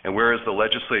 and whereas the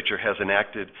legislature has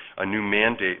enacted a new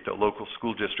mandate that local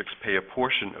school districts pay a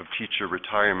portion of teacher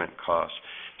retirement costs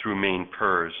through Maine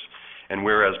PERS, and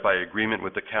whereas by agreement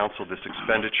with the council this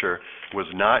expenditure was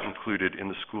not included in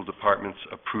the school department's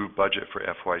approved budget for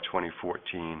FY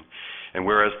 2014, and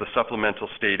whereas the supplemental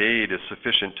state aid is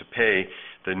sufficient to pay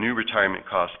the new retirement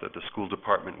costs that the school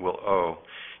department will owe,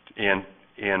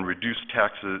 and reduce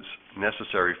taxes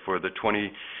necessary for the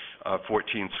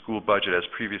 2014 school budget as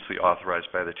previously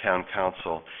authorized by the town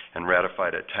council and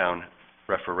ratified at town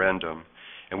referendum.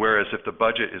 And whereas if the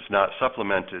budget is not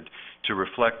supplemented to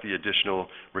reflect the additional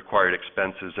required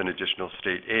expenses and additional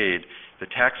state aid, the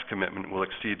tax commitment will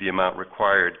exceed the amount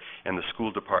required, and the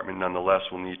school department nonetheless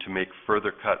will need to make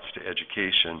further cuts to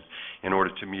education in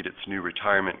order to meet its new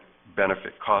retirement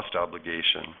benefit cost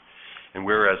obligation. And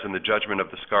whereas in the judgment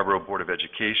of the Scarborough Board of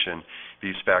Education,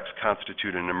 these facts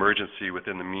constitute an emergency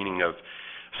within the meaning of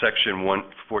Section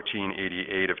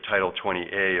 1488 of Title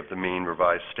 20A of the Maine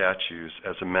Revised Statutes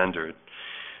as amended.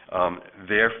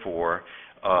 Therefore,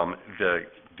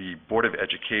 the Board of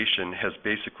Education has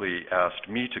basically asked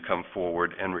me to come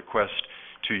forward and request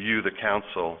to you, the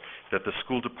council, that the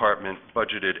school department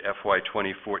budgeted FY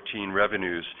 2014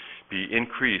 revenues be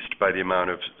increased by the amount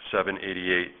of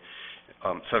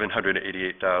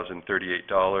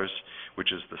 $788,038,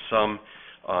 which is the sum.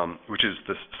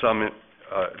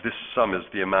 This sum is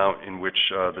the amount in which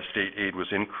the state aid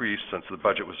was increased since the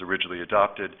budget was originally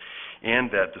adopted, and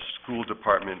that the school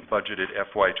department budgeted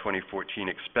FY 2014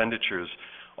 expenditures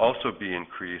also be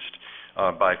increased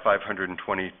by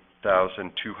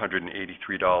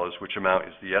 $520,283, which amount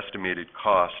is the estimated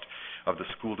cost of the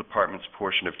school department's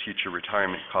portion of teacher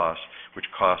retirement costs,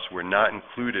 which costs were not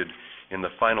included in the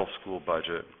final school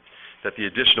budget, that the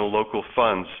additional local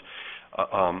funds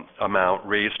amount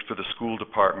raised for the school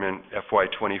department FY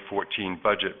 2014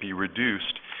 budget be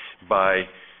reduced by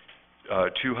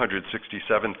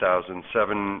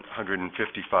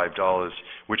 $267,755,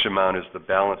 which amount is the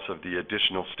balance of the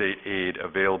additional state aid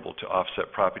available to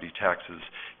offset property taxes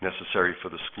necessary for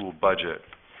the school budget.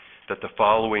 That the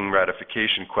following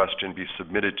ratification question be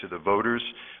submitted to the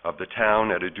voters of the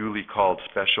town at a duly called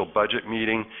special budget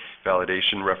meeting,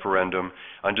 validation referendum,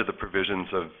 under the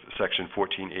provisions of Section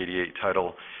 1488,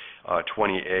 Title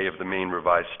 20A of the Maine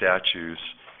Revised Statutes.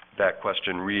 That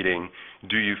question reading,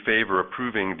 do you favor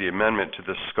approving the amendment to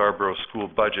the Scarborough school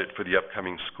budget for the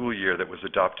upcoming school year that was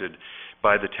adopted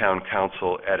by the town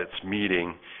council at its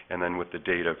meeting, and then with the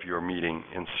date of your meeting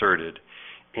inserted?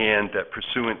 And that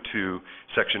pursuant to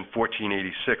Section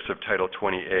 1486 of Title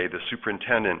 20A, the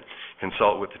superintendent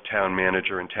consult with the town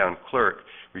manager and town clerk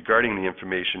regarding the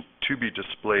information to be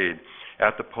displayed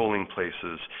at the polling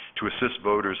places to assist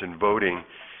voters in voting,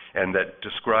 and that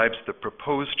describes the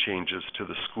proposed changes to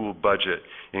the school budget,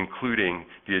 including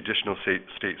the additional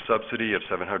state subsidy of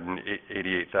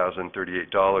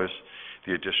 $788,038,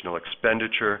 the additional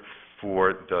expenditure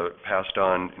for the passed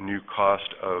on new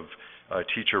cost of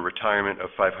teacher retirement of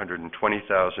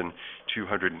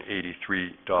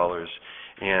 $520,283,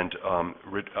 and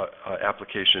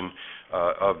application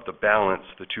of the balance,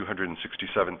 the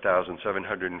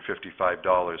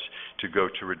 $267,755, to go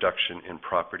to reduction in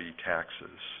property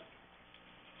taxes.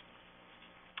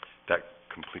 That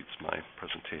completes my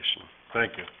presentation.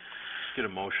 Thank you. Get a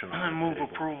motion on the I move table.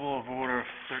 approval of Order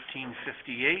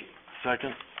 1358.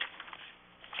 Second.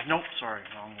 Nope, sorry,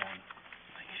 wrong one.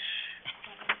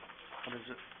 What is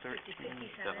it, 57.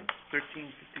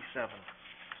 1357,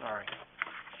 sorry.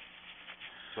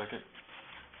 Second.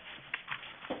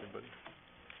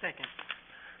 Second.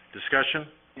 Discussion?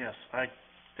 Yes, I've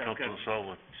got Councilor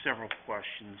Sullivan. several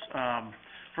questions.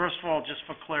 First of all, just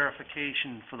for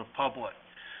clarification for the public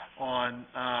on,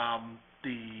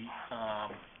 the,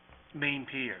 Maine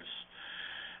Piers.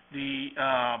 The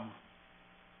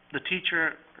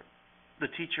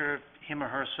teacher, him or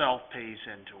herself pays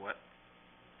into it,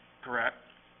 correct?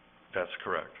 That's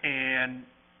correct. And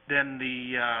then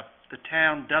the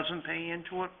town doesn't pay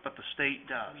into it, but the state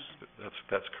does.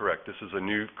 That's correct. This is a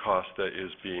new cost that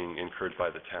is being incurred by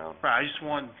the town. Right, I just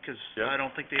want, because Yep. I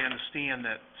don't think they understand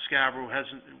that Scarborough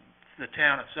hasn't, the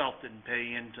town itself didn't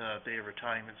pay into their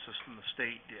retirement system, the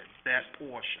state did, that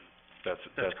portion. That's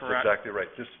correct. exactly right.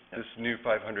 This new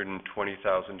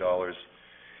 $520,000,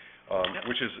 Yep.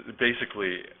 which is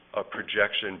basically a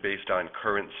projection based on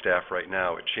current staff right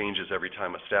now. It changes every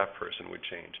time a staff person would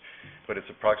change. But it's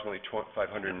approximately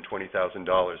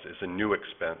 $520,000 is a new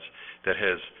expense that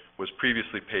was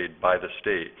previously paid by the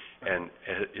state and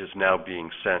is now being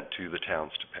sent to the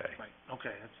towns to pay. Right,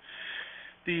 okay.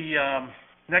 The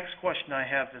next question I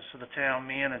have is for the town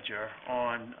manager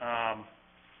on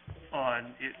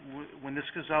it, when this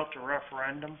goes out to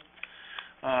referendum,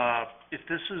 if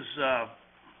this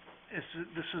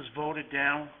is voted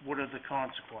down, what are the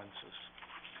consequences?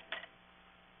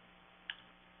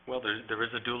 Well, there is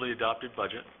a duly adopted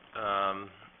budget.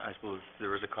 I suppose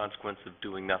there is a consequence of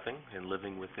doing nothing and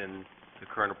living within the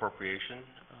current appropriation.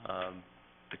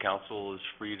 The council is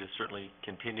free to certainly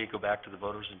continue to go back to the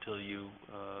voters until you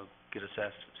get a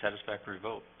satisfactory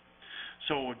vote.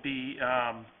 So it would be,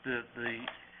 the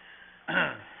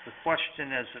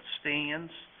question as it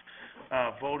stands,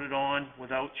 voted on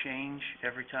without change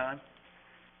every time?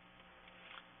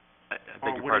 I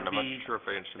beg your pardon, I'm not sure if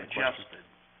I understand the question. Adjusted?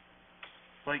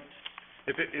 Like,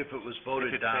 If it was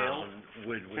voted If it down,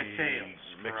 would we It fails,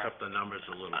 mix correct. up the numbers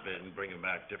a little bit and bring them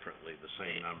back differently, the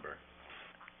same number?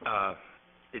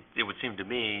 It would seem to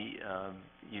me,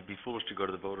 you'd be foolish to go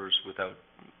to the voters without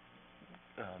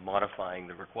modifying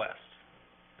the request.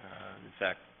 In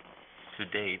fact, to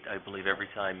date, I believe every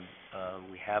time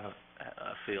we have a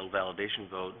failed validation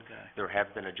vote, okay. there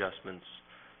have been adjustments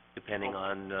depending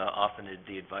on, often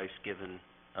the advice given,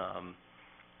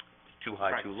 too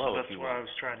high, Right, too low, so if you that's what I will.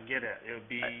 was trying to get at. It would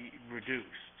be reduced.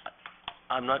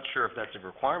 I'm not sure if that's a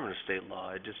requirement of state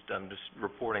law. I'm just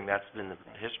reporting that's been the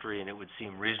history, and it would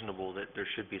seem reasonable that there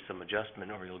should be some adjustment,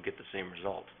 or you'll get the same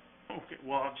result. Okay,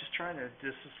 well, I'm just trying to,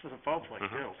 this is for the public Mhm.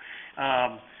 too.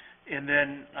 And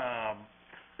then,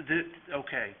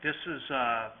 this is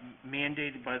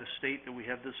mandated by the state that we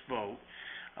have this vote.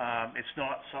 It's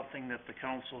not something that the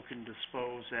council can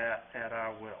dispose at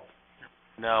our will.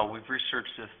 No, we've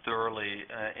researched this thoroughly,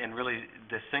 and really,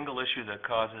 the single issue that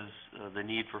causes the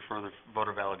need for further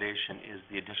voter validation is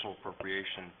the additional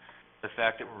appropriation. The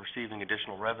fact that we're receiving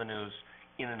additional revenues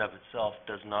in and of itself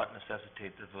does not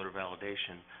necessitate the voter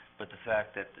validation, but the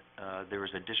fact that there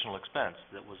is additional expense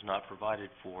that was not provided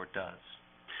for does.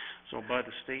 So by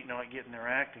the state not getting their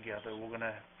act together, we're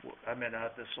gonna,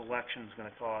 this election's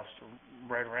gonna cost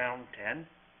right around 10?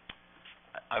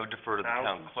 I would defer to the town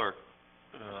Thousands? clerk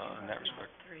in that respect.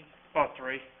 Oh,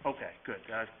 3? Okay, good.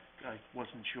 I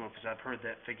wasn't sure, because I've heard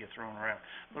that figure thrown around.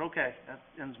 But okay, that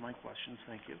ends my questions,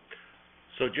 thank you.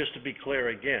 So just to be clear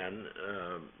again,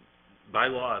 by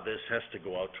law, this has to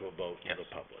go out to a vote to Yes. the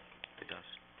public. It does.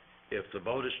 If the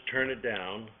voters turn it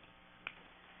down,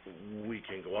 we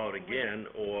can go out again,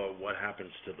 or what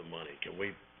happens to the money? Can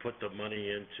we put the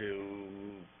money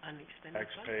into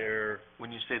taxpayer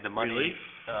When you say the money, relief?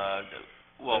 well, Does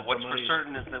the what's for money-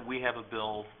 certain is that we have a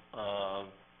bill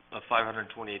of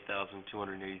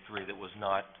 $528,283 that was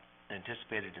not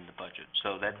anticipated in the budget.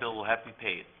 So that bill will have to be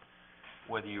paid.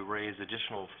 Whether you raise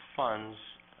additional funds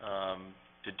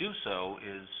to do so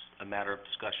is a matter of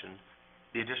discussion.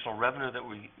 The additional revenue that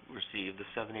we received, the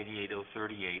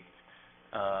 $788,038,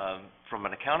 from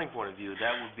an accounting point of view,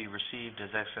 that would be received as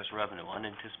excess revenue,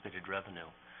 unanticipated revenue.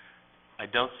 I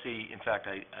don't see, in fact,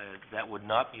 that would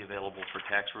not be available for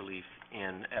tax relief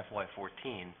in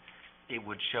FY14. It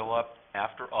would show up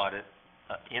after audit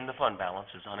in the fund balance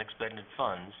as unexpended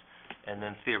funds, and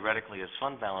then theoretically as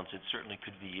fund balance, it certainly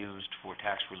could be used for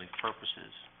tax relief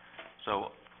purposes.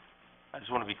 So I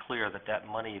just want to be clear that that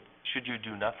money, should you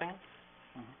do nothing,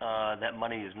 that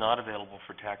money is not available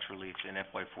for tax relief in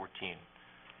FY14.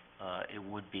 It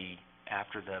would be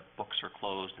after the books are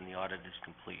closed and the audit is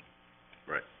complete.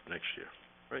 Right, next year.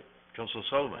 Right. Councilor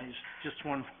Sullivan? Just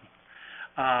one,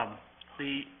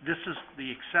 this is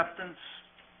the acceptance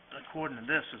according to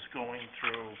this, is going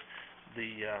through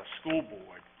the, school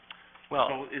board. Well,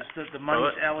 So is the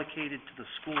money's allocated to the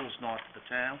schools, not to the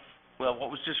town? well,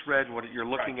 what was just read, what you're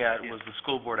looking Right, at yeah. was the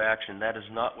school board action. That is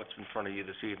not what's in front of you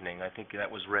this evening. I think that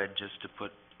was read just to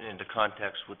put into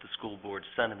context what the school board's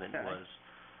sentiment Okay. was.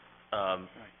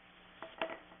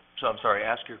 So I'm sorry,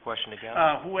 ask your question again?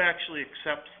 Who actually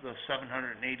accepts the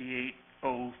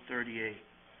 $788,038?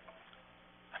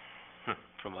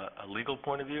 From a legal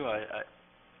point of view,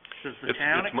 Does the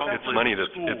town accept it, or the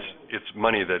school? It's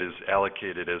money that is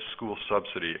allocated as school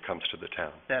subsidy. It comes to the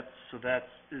town. This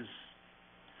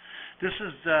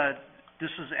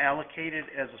is allocated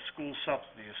as a school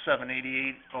subsidy,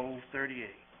 $788,038.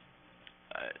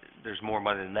 There's more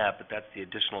money than that, but that's the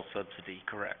additional subsidy,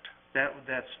 correct?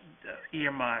 That's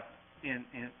earmarked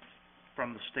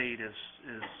from the state as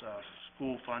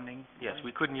school funding? Yes,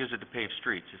 we couldn't use it to pave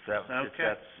streets, if that's Okay.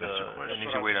 an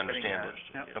easy way to understand it.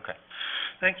 Yep. Okay.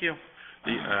 Thank you.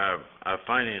 Our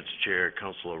finance chair,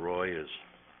 Councilor Roy, is,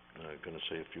 gonna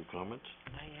say a few comments.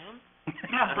 I am.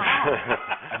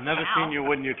 I've never seen you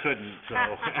when you couldn't, so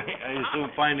I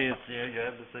assume finance chair, you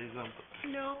had to say something.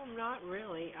 No, not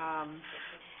really.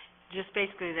 Just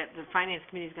basically that the finance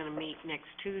committee's gonna meet next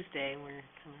Tuesday, and we're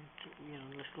kind of,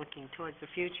 just looking towards the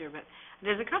future, but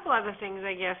there's a couple other things,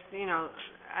 I guess, the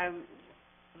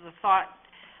thought,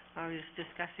 I was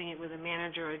discussing it with the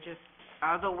manager, or just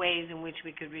other ways in which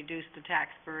we could reduce the tax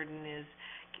burden is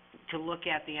to look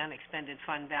at the unexpended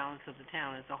fund balance of the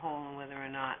town as a whole, and whether or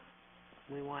not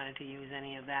we wanted to use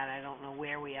any of that. I don't know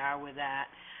where we are with that.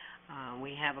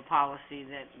 We have a policy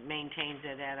that maintains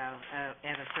it at a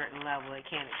certain level. It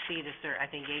can't exceed I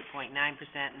think 8.9%,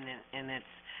 and its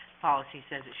policy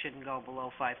says it shouldn't go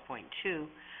below 5.2.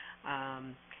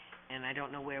 And I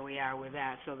don't know where we are with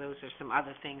that. So those are some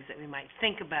other things that we might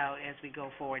think about as we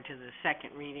go forward to the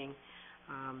second reading.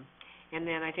 And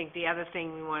then I think the other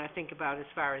thing we want to think about as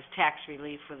far as tax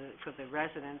relief for the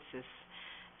residents is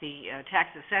the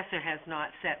tax assessor has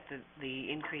not set the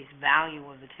increased value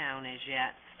of the town as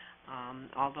yet.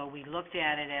 Although we looked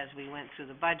at it as we went through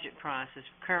the budget process,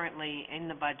 currently in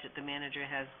the budget, the manager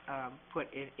has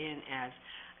put it in as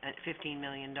a $15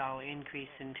 million increase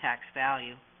in tax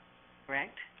value,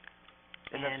 correct?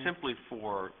 And that's simply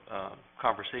for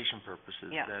conversation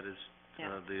purposes. Yeah. That is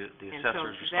Yeah. the assessor's And so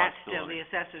that's still, responsibility. the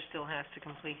assessor still has to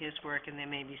complete his work, and there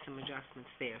may be some adjustments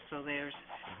there. So there's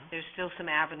still some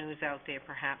avenues out there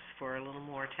perhaps for a little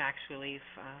more tax relief.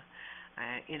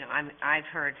 I've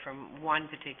heard from one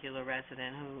particular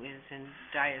resident who is in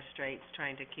dire straits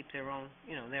trying to keep their own,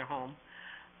 their home.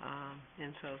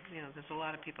 And so, there's a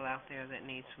lot of people out there that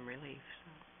need some relief,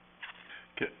 so.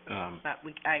 But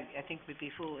I think we'd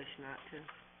be foolish not to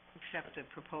accept a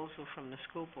proposal from the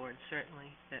school board,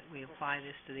 certainly, that we apply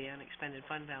this to the unexpended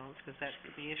fund balance, because that's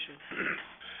the issue.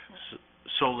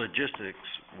 So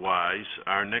logistics-wise,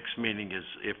 our next meeting is,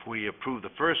 if we approve the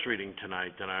first reading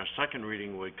tonight, then our second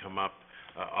reading would come up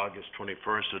August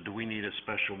 21st, so do we need a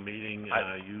special meeting?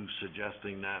 You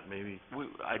suggesting that, maybe?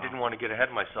 I didn't want to get ahead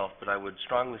of myself, but I would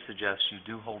strongly suggest you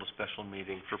do hold a special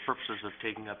meeting for purposes of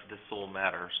taking up this sole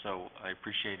matter. So I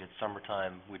appreciate it's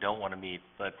summertime, we don't want to meet,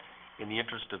 but in the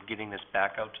interest of getting this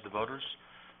back out to the voters,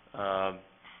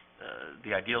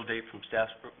 the ideal date from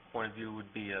staff's point of view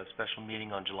would be a special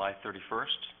meeting on July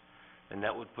 31st, and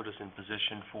that would put us in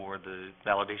position for the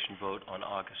validation vote on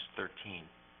August 13th.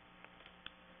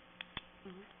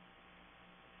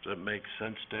 Does that make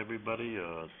sense to everybody?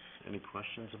 Any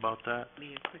questions about that?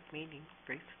 Be a quick meeting,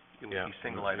 brief. It would be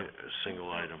single item. Single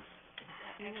item.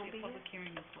 Actually, a public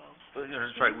hearing as well.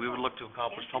 That's right, we would look to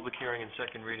accomplish public hearing and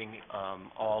second reading,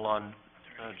 all on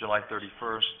July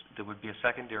 31st. There would be a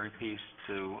secondary piece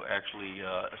to actually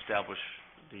establish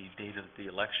the date of the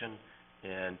election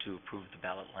and to approve the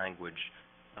ballot language.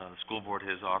 The school board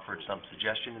has offered some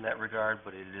suggestion in that regard,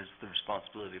 but it is the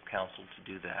responsibility of council to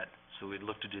do that. So we'd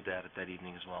look to do that at that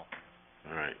evening as well.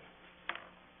 All right.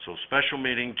 So special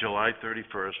meeting, July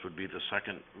 31st would be the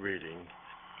second reading,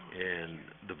 and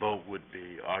the vote would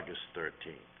be August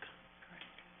 13th.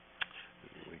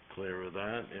 We clear with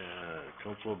that?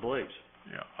 Councilor Blaze?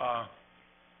 Yeah,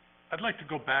 I'd like to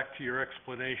go back to your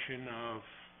explanation of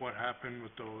what happened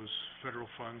with those federal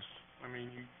funds. I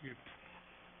mean, it's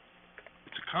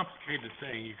a complicated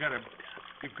thing. You've got to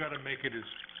make it as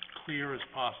clear as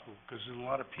possible, because there's a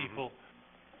lot of people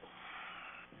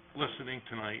listening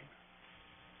tonight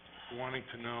wanting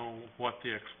to know what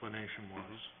the explanation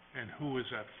was and who is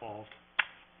at fault.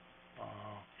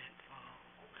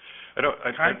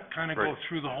 Kind of go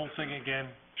through the whole thing again.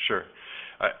 Sure.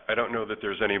 I don't know that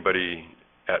there's anybody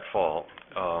at fault.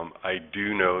 I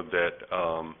do know that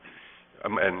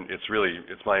and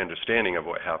it's my understanding of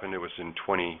what happened, it was in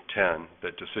 2010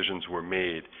 that decisions were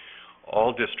made.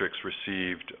 All districts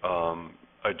received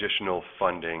additional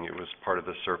funding. It was part of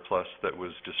the surplus that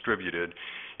was distributed.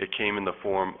 It came in the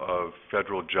form of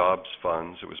federal jobs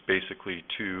funds. It was basically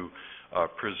to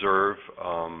preserve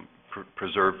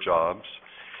jobs.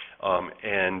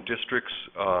 And districts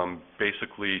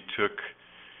basically took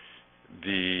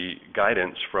the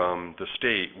guidance from the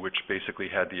state, which basically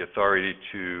had the authority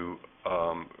to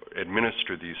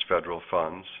administer these federal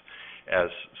funds, as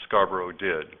Scarborough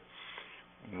did.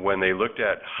 When they looked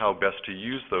at how best to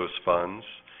use those funds,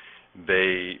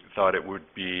 they thought it would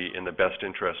be in the best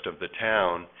interest of the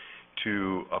town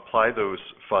to apply those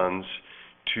funds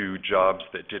to jobs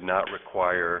that did not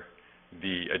require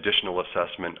the additional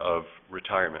assessment of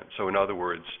retirement. So in other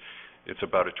words, it's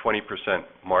about a 20%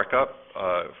 markup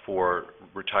for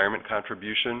retirement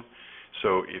contribution.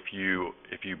 So if you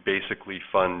basically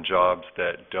fund jobs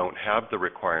that don't have the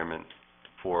requirement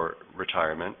for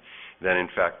retirement, then in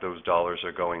fact those dollars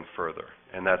are going further.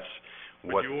 And that's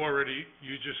what... But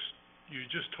you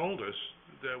just told us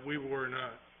that we're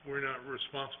not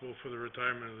responsible for the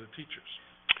retirement of the teachers.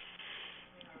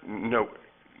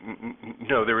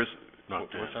 No, there is...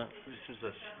 What's that?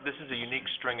 This is a unique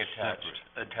string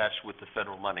attached with the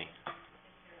federal money.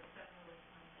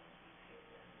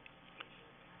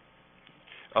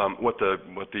 What the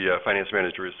finance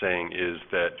manager is saying is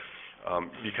that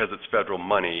because it's federal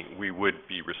money, we would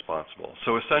be responsible.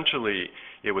 So essentially,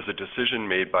 it was a decision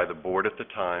made by the board at the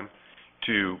time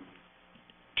to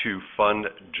fund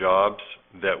jobs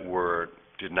that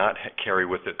did not carry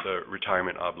with it the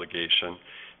retirement obligation,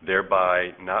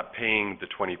 thereby not paying the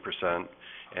 20%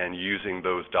 and using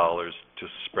those dollars to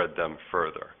spread them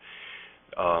further.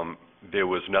 There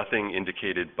was nothing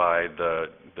indicated by the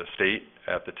state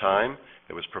at the time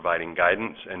that was providing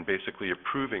guidance and basically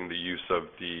approving the use of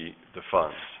the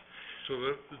funds. So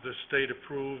the state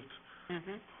approved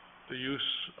the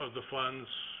use of the funds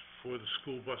for the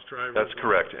school bus drivers? That's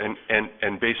correct.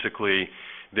 And basically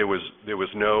there was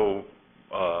no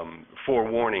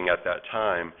forewarning at that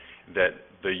time that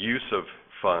the use of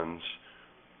funds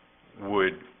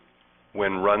would,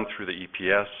 when run through the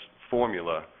EPS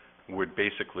formula, would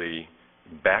basically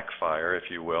backfire, if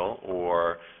you will,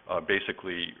 or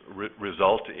basically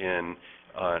result in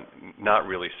not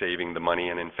really saving the money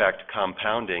and in fact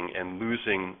compounding and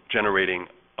generating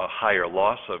a higher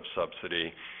loss of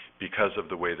subsidy because of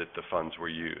the way that the funds were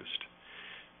used.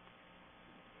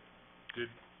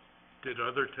 Did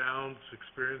other towns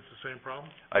experience the same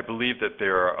problem? I believe that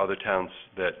there are other towns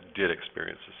that did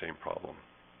experience the same problem.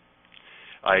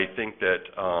 I think that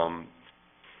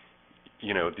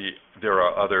there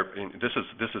are other.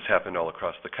 This has happened all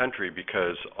across the country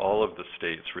because all of the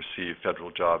states receive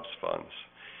federal jobs funds,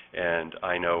 and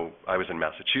I know I was in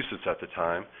Massachusetts at the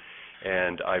time,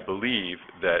 and I believe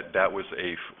that that was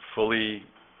a fully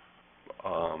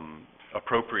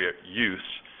appropriate use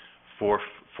for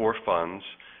funds.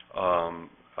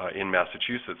 In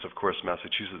Massachusetts, of course,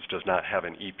 Massachusetts does not have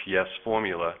an EPS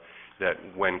formula that,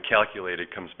 when calculated,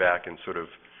 comes back and sort of,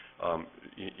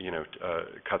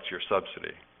 cuts your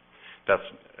subsidy.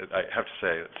 I have to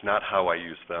say, it's not how I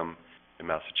use them in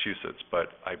Massachusetts, but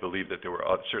I believe that there were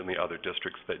certainly other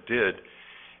districts that did,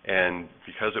 and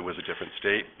because it was a different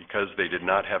state, because they did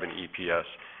not have an EPS,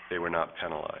 they were not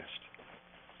penalized.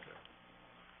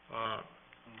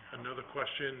 Another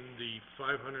question, the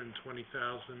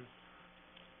 $520,000,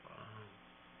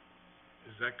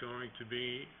 is that going to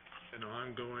be an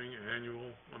ongoing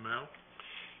annual amount?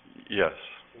 Yes.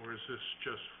 Or is this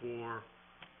just for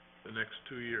the next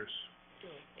 2 years?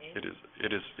 It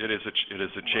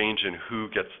is a change in who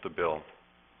gets the bill.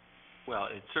 Well,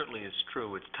 it certainly is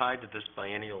true. It's tied to this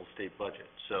biennial state budget,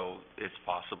 so it's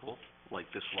possible, like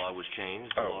this law was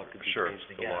changed, the law could be changed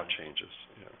again. The law changes,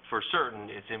 yeah. For certain,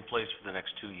 it's in place for the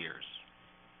next 2 years.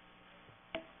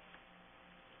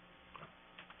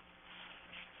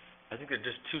 I think there are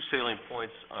just two salient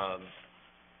points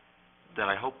that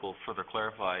I hope will further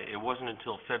clarify. It wasn't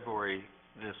until February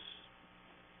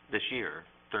this year,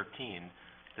 13,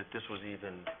 that this was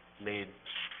even made,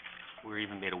 we were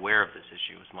even made aware of this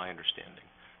issue, is my understanding.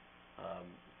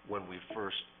 When we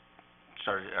first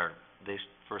started, or they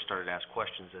first started to ask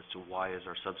questions as to why is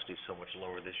our subsidy so much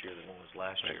lower this year than it was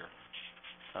last year.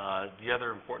 The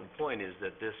other important point is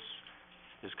that this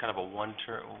is kind of a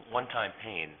one-time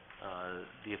pain.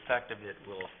 The effect of it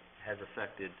has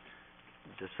affected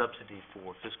the subsidy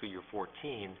for fiscal year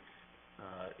 14.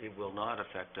 It will not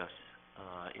affect us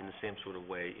in the same sort of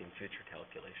way in future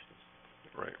calculations.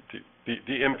 Right.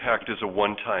 The impact is a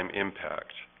one-time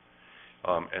impact,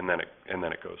 and then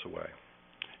it goes away.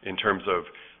 in terms of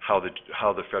how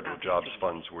the federal jobs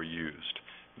funds were used.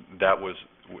 That was,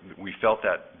 we felt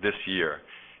that this year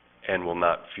and will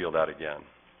not feel that again.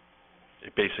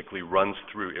 It basically runs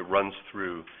through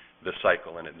the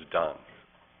cycle and it's done.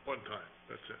 One time,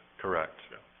 that's it. Correct.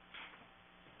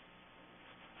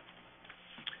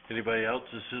 Anybody else?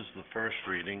 This is the first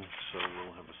reading, so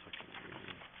we'll have a second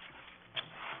reading.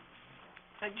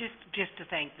 Just to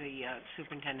thank the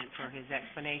superintendent for his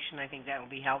explanation, I think that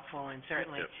will be helpful, and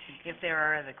certainly, if there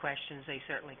are other questions, they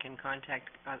certainly can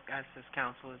contact us as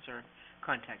counselors or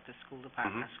contact the school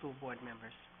department, school board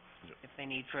members, if they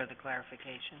need further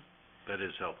clarification. That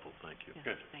is helpful, thank you.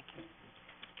 Yes, thank you.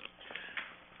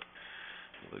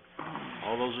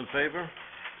 All those in favor?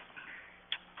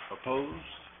 Opposed?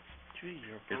 Gee,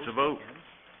 you're opposed. It's a vote.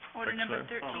 Order number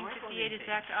Excellent. 1358 is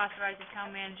act to authorize the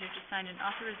town manager to sign an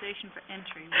authorization for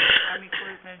entry with the Army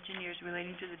Corps of Engineers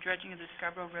relating to the dredging of the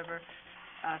Scarborough River,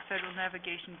 Federal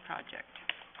Navigation Project.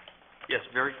 Yes,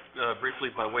 very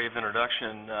briefly by way of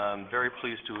introduction, I'm very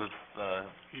pleased to have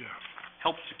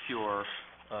helped secure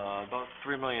about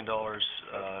 $3 million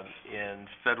in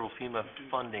federal FEMA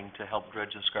funding to help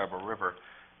dredge the Scarborough River.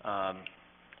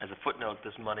 As a footnote,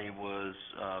 this money was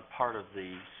part of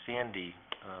the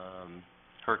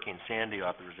Hurricane Sandy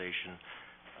authorization,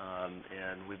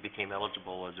 and we became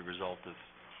eligible as a result of,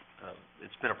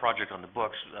 it's been a project on the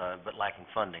books, but lacking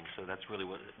funding, so that's really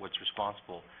what's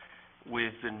responsible.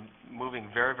 We've been moving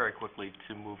very, very quickly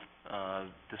to move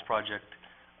this project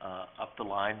up the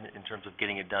line in terms of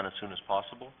getting it done as soon as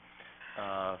possible.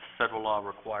 Federal law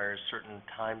requires certain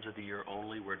times of the year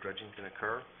only where dredging can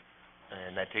occur,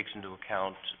 and that takes into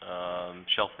account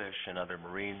shellfish and other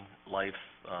marine life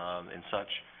and such.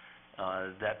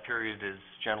 That period is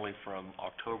generally from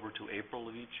October to April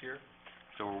of each year,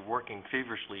 so we're working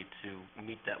feverishly to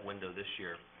meet that window this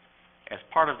year. As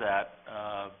part of that,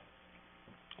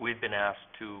 we've been asked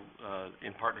to,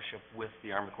 in partnership with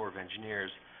the Army Corps of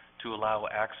Engineers, to allow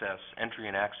entry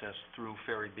and access through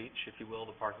Ferry Beach, if you will,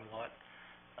 the parking lot.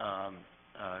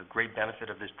 A great benefit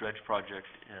of this dredge project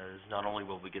is not only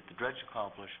will we get the dredge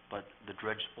accomplished, but the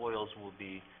dredge spoils will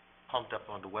be pumped up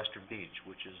onto Western Beach,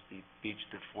 which is the beach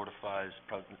that fortifies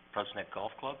Proseneck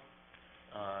Golf Club,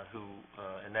 who,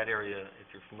 in that area, if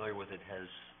you're familiar with it, has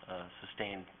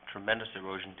sustained tremendous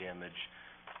erosion damage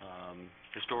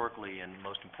historically, and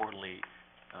most importantly,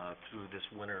 through these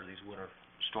winter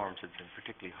storms have been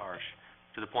particularly harsh,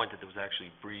 to the point that there was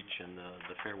actually breach and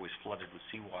the fairways flooded with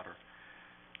seawater.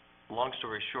 Long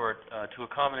story short, to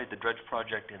accommodate the dredge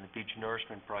project and the beach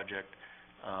nourishment project,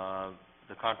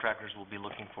 the contractors will be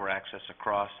looking for access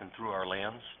across and through our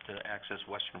lands to access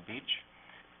Western Beach.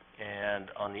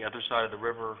 And on the other side of the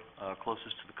river,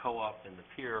 closest to the co-op and the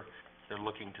pier, they're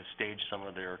looking to stage some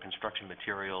of their construction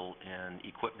material and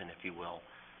equipment, if you will.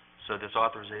 So this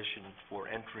authorization for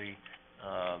entry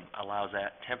allows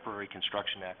that temporary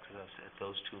construction access at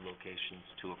those two locations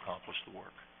to accomplish the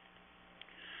work.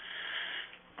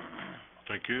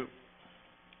 Thank you.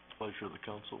 Pleasure of the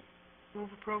council. Move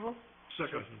approval?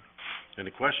 Second. Any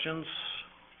questions?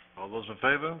 All those in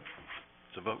favor?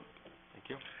 It's a vote. Thank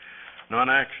you.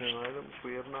 Non-action items,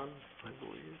 we have none, I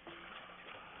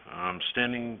believe.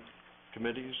 Standing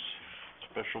committees,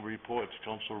 special reports,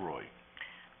 Council Roy.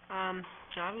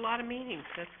 Not a lot of meetings,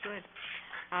 that's good.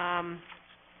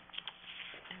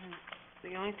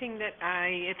 The only thing that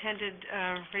I attended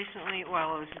recently,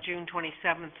 well, it was June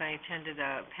 27th, I attended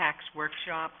a PAX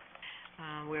workshop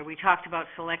where we talked about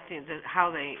selecting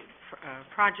how the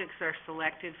projects are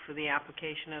selected for the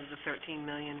application of the $13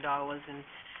 million in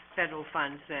federal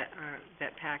funds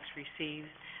that PAX receives.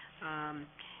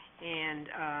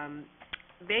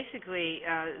 Basically,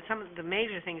 some of the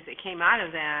major things that came out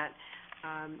of that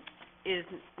is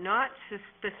not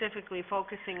specifically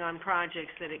focusing on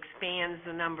projects that expands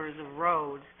the numbers of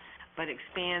roads, but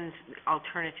expands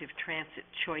alternative transit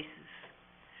choices.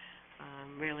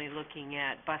 Really looking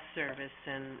at bus service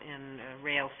and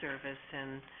rail service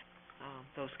and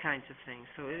those kinds of things.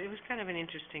 So it was kind of an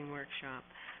interesting workshop.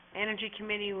 Energy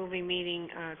Committee will be meeting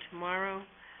tomorrow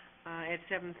at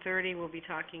 7:30. We'll be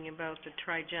talking about the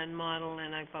Tri-Gen model,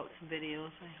 and I bought some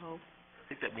videos, I hope. I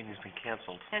think that meeting's been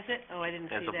canceled. Has it? Oh, I didn't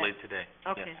see that. As of late today.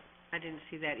 Okay. Yes. I didn't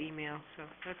see that email, so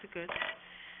that's a good.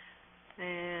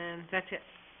 And that's it.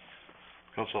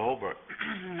 Council Holbrook.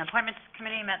 Appointments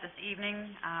Committee met this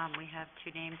evening. We have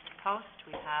 2 names to post.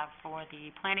 We have for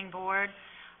the Planning Board,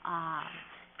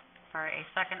 for a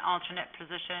second alternate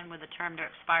position with a term to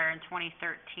expire in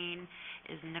 2013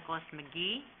 is Nicholas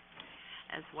McGee,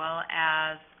 as well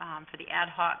as for the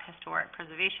Ad Hoc Historic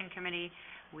Preservation Committee,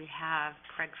 we have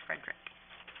Craig Frederick.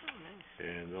 Oh, nice.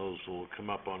 And those will come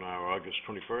up on our August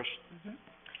 21st.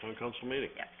 town council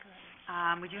meeting. Yes,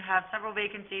 correct. We do have several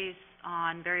vacancies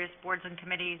on various boards and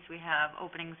committees. We have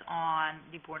openings on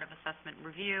the Board of Assessment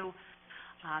Review.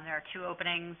 There are 2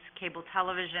 openings. Cable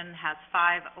Television has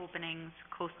 5 openings.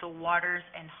 Coastal Waters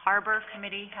and Harbor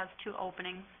Committee has 2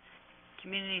 openings.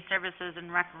 Community Services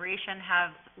and Recreation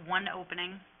has 1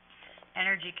 opening.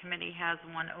 Energy Committee has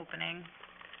 1 opening.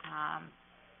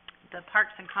 The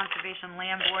Parks and Conservation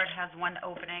Land Board has 1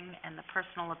 opening, and the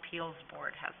Personal Appeals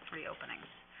Board has 3 openings.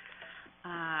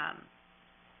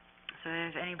 So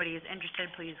if anybody is interested,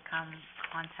 please come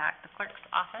contact the clerk's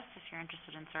office if you're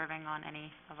interested in serving on any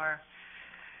of our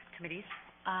committees.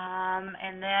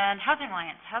 And then Housing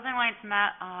Alliance. Housing Alliance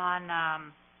met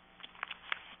on,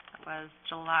 it was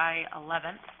July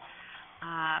 11th.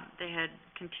 They had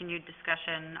continued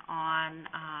discussion on,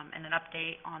 and an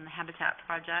update on the Habitat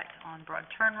project on Broad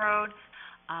Turn Road.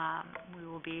 We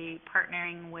will be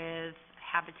partnering with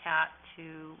Habitat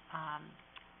to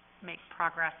make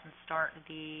progress and start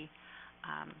the,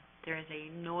 there is a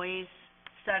noise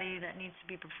study that needs to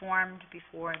be performed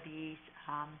before the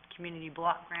community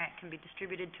block grant can be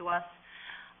distributed to us.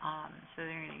 So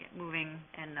they're going to get moving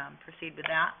and proceed with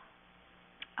that.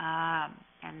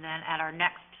 And then at our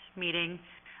next meeting,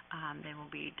 they will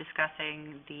be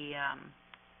discussing the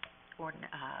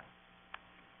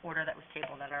order that was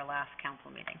tabled at our last council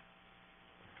meeting.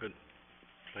 Good,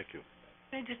 thank you.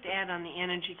 Can I just add on the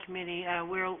Energy Committee,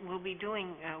 we'll be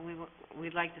doing,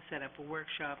 we'd like to set up a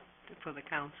workshop for the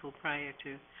council prior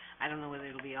to, I don't know whether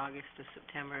it'll be August or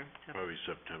September. Probably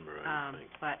September, I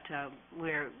think. But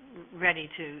we're ready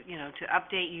to, to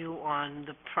update you on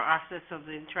the process of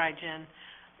the Tri-Gen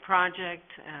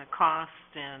project, cost,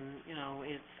 and,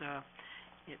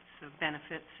 its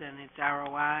benefits and its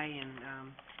ROI,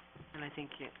 and I think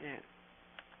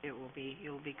it will be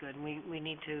good. We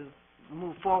need to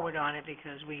move forward on it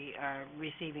because we are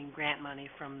receiving grant money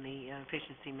from the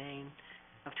Efficiency Maine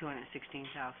of $216,000,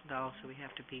 so we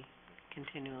have to be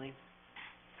continually.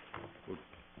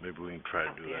 Maybe we can try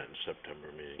to do that in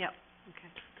September meeting. Yep,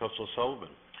 okay. Councilor Sullivan.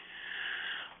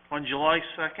 On July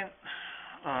 2nd,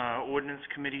 Ordinance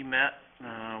Committee met.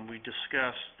 We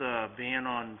discussed ban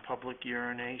on public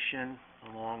urination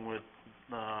along with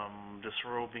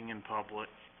disrobing in public.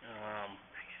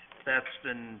 That's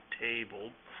been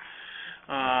tabled.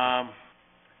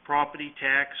 Property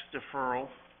tax deferral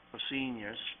for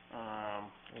seniors.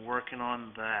 We're working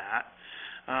on that.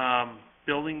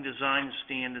 Building design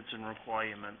standards and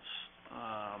requirements.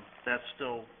 That's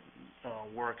still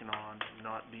working on,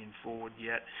 not being forward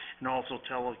yet. And also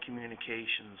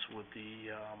telecommunications with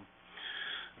the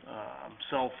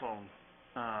cell phone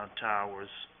towers,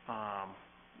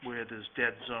 where there's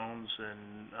dead zones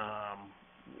and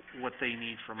what they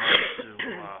need from us to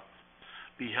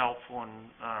be helpful in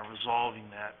resolving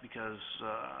that, because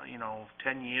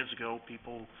 10 years ago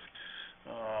people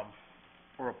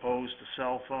were opposed to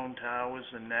cell phone towers,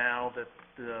 and now that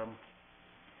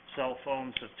cell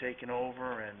phones have taken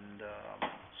over and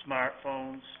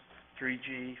smartphones,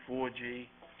 3G, 4G,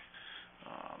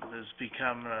 there's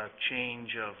become a change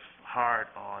of heart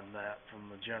on that from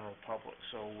the general public,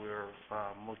 so we're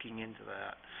looking into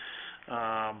that.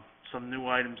 Some new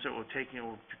items that we're taking,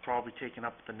 will be probably taken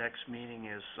up at the next meeting,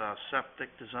 is septic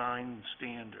design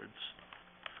standards.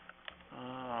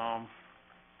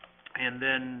 And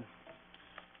then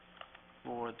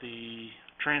for the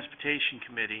Transportation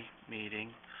Committee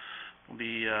meeting, will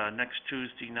be next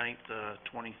Tuesday night, the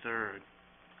 23rd.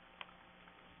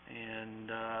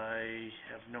 And I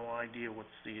have no idea what's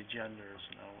the agenda is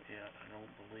now yet, I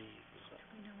don't believe. Do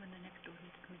we know when the next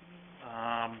ordinance committee meeting is?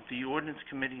 The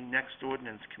next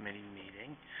ordinance committee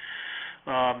meeting,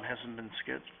 hasn't been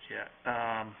scheduled yet.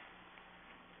 I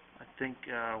think,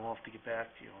 we'll have to get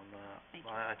back to you on that. Thank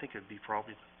you. I think it'd be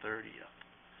probably the 30th.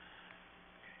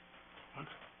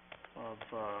 Of,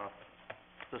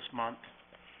 this month.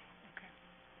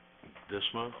 This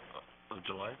month of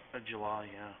July? July,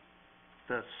 yeah.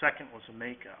 The 2nd was a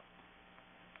makeup.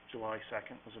 July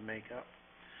 2nd was a makeup.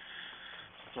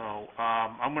 So,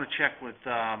 I'm gonna check with,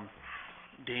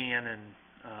 Dan and,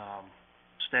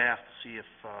 staff to see if,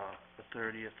 the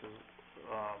 30th,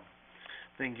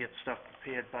 they can get stuff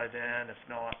prepared by then. If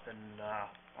not, then,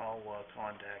 I'll,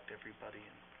 contact everybody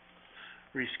and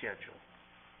reschedule.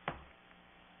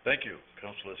 Thank you.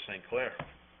 Councilor St. Clair.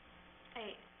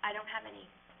 I don't have any.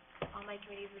 All my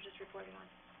committees were just reported on.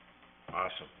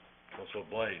 Awesome. Councilor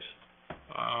Blaze.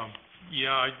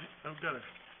 I've got a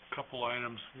couple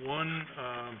items. One,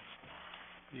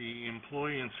 the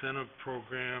employee incentive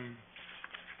program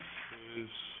is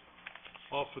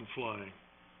off and flying.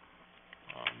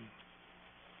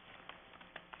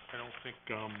 I don't think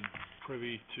I'm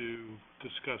privy to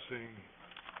discussing,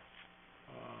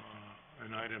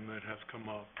 an item that has come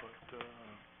up, but,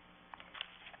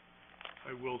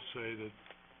 I will say that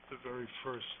the very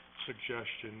first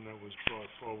suggestion that was brought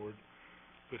forward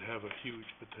would have a huge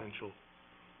potential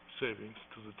savings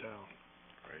to the town.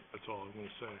 Right. That's all I'm gonna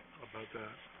say about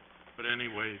that. But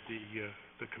anyway,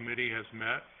 the committee has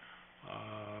met.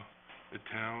 The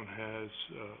town has,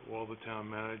 all the town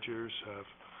managers have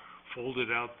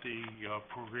folded out the,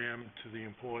 program to the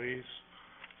employees,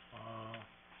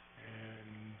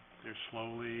 and they're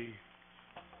slowly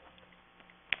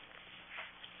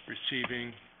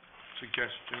receiving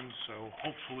suggestions, so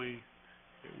hopefully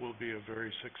it will be a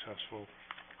very successful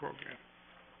program.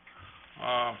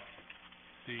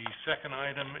 The second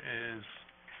item is,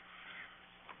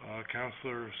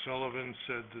 Counselor Sullivan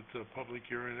said that the public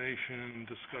urination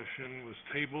discussion was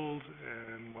tabled,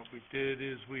 and what we did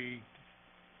is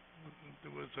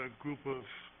there was a group of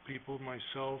people,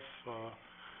 myself,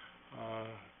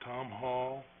 Tom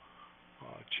Hall,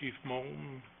 Chief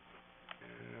Moulton,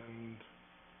 and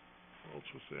who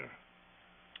else was there?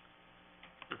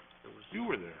 You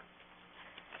were there.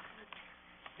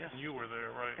 Yes. You were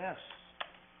there, right? Yes.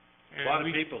 A lot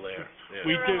of people there. Yeah.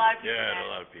 We did, Yeah,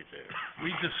 a lot of people there.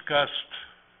 we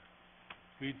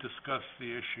discussed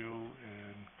the issue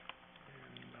in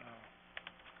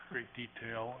great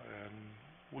detail, and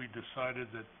we decided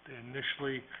that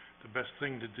initially, the best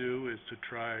thing to do is to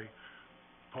try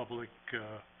public,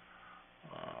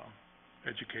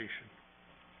 education.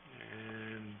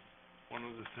 And one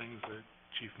of the things that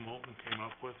Chief Moulton came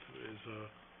up with is a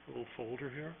little folder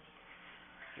here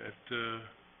that,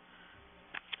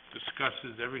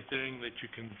 discusses everything that you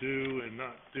can do and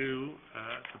not do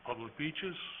at the public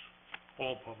beaches,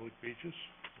 all public beaches,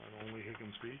 not only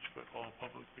Higgins Beach, but all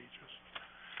public beaches.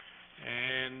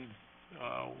 And,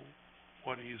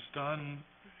 what he's done,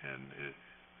 and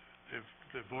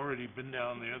they've already been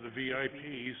down there, the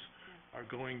VIPs are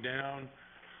going down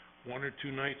 1 or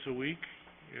 2 nights a week,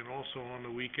 and also on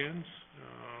the weekends,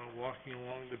 walking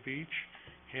along the beach,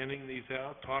 handing these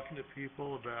out, talking to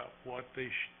people about what they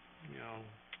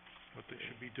what they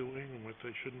should be doing and what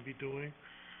they shouldn't be doing.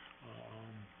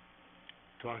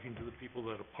 Talking to the people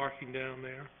that are parking down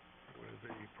there, where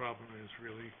the problem is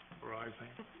really rising.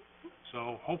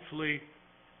 So hopefully,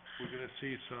 we're gonna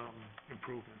see some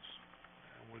improvements,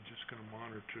 and we're just gonna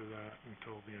monitor that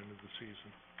until the end of the season,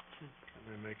 and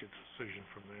then make a decision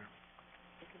from there.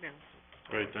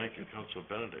 Great, thank you. Councilor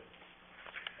Benedict.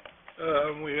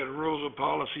 We had a Rules and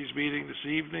Policies meeting this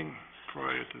evening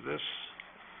prior to this.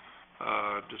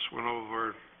 Just went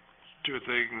over 2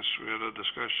 things. We had a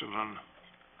discussion on,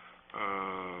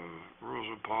 Rules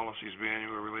and Policies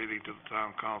Manual relating to the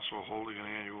Town Council holding an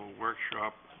annual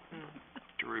workshop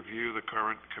to review the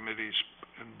current committees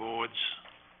and boards.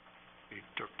 We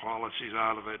took policies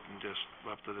out of it and just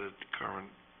left it at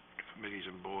current committees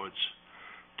and boards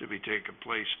to be taking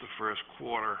place the first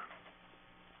quarter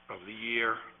of the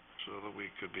year, so that we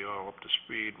could be all up to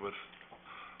speed with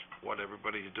what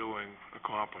everybody's doing,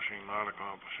 accomplishing, not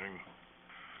accomplishing,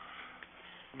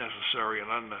 necessary and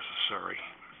unnecessary.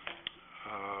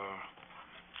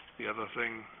 The other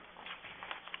thing,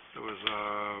 there was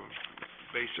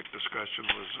basic discussion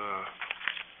was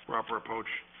proper approach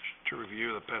to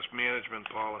review the pest management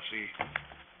policy,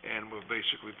 and we've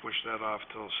basically pushed that off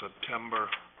till September,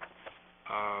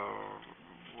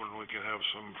 when we can have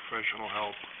some professional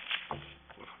help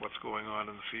with what's going on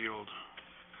in the field,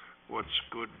 what's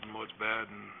good and what's bad,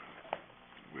 and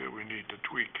where we need to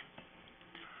tweak.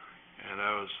 And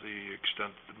that was the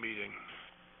extent of the meeting.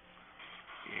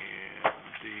 And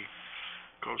the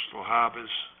Coastal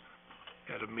Harbors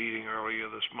had a meeting earlier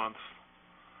this month.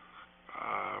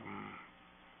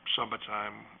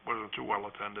 Summertime wasn't too well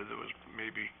attended. There was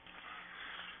maybe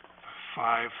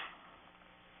 5,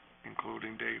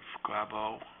 including Dave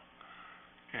Garbo.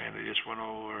 And they just went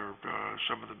over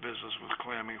some of the business with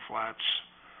clamming flats.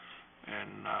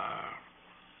 And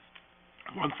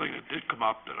one thing that did come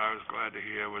up that I was glad to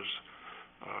hear was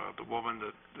the woman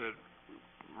that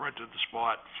rented the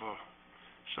spot for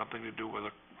something to do with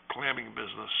a clamming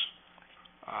business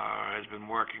has been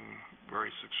working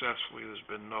very successfully. There's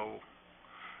been no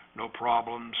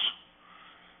problems,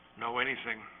 no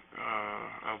anything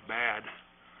of bad.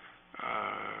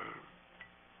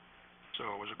 So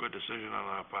it was a good decision on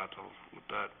our part to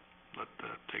let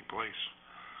that take place.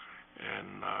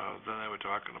 And then they were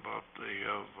talking about the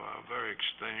very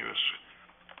extenuous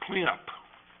cleanup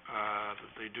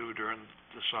that they do during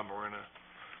the summer. And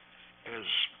as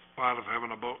part of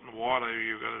having a boat in the water,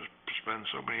 you got to spend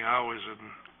so many hours in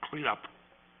cleanup,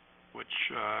 which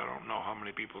I don't know how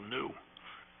many people knew.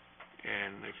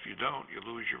 And if you don't, you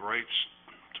lose your rights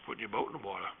to put your boat in the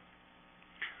water.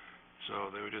 So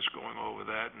they were just going over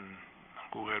that and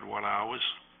who had what hours,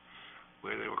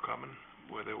 where they were coming,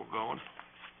 where they were going.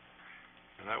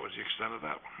 And that was the extent of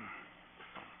that one.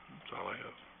 That's all I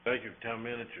have. Thank you. Town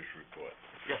Manager's report.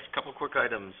 Yes, a couple quick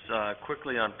items.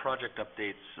 Quickly on project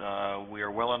updates, we are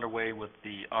well underway with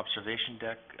the observation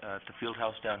deck at the field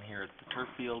house down here at the turf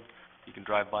field. You can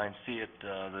drive by and see it.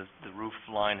 The roof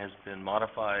line has been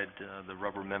modified. The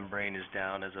rubber membrane is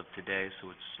down as of today, so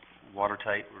it's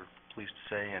watertight, we're pleased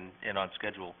to say, and on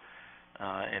schedule.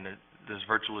 There's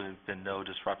virtually been no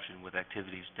disruption with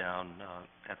activities down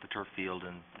at the turf field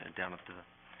and down at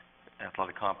the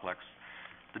athletic complex.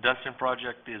 The Dunstan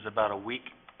project is about a week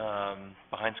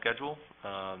behind schedule.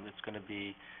 It's going to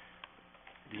be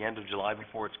the end of July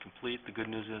before it's complete. The good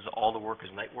news is all the work is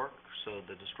night work, so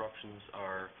the disruptions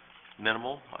are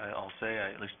minimal. I'll say,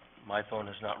 at least my phone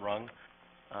has not rung.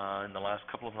 In the last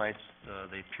couple of nights,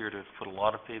 they appear to have put a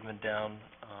lot of pavement down.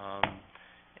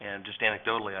 And just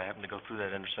anecdotally, I happen to go through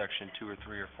that intersection 2 or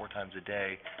 3 or 4 times a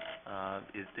day.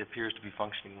 It appears to be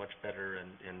functioning much better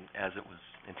and as it was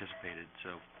anticipated.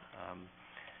 So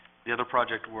the other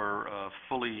project we're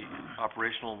fully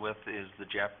operational with is the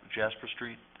Jasper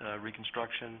Street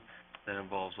reconstruction. That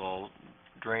involves all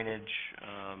drainage,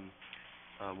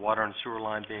 water and sewer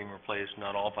line being replaced,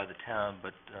 not all by the town,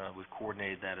 but we've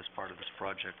coordinated that as part of this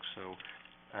project. So,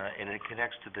 and it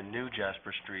connects to the new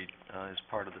Jasper Street as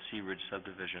part of the Sea Ridge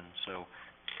subdivision. So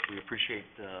we appreciate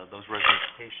those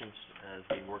residents' patience as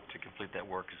we work to complete that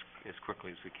work as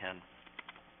quickly as we can.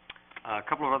 A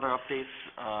couple of other updates.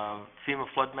 FEMA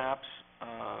flood maps.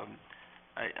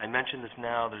 I mentioned this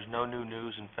now. There's no new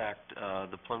news. In fact,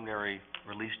 the preliminary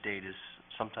release date is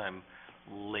sometime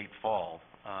late fall.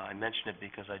 I mention it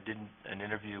because I did an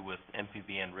interview with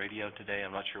MPBN Radio today.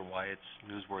 I'm not sure why it's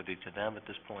newsworthy to them at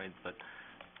this point, but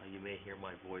you may hear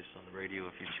my voice on the radio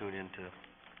if you tune into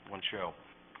one show.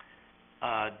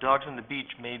 Dogs on the beach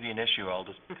may be an issue. I'll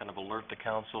just kind of alert the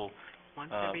council.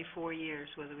 Once every 4 years,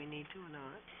 whether we need to or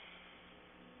not.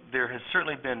 There has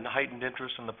certainly been heightened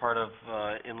interest on the part of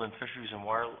inland fisheries and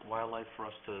wildlife for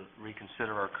us to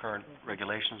reconsider our current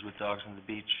regulations with dogs on the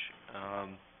beach.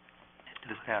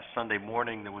 This past Sunday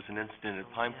morning, there was an incident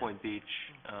at Pine Point Beach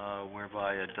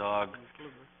whereby a dog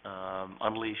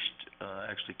unleashed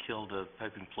actually killed a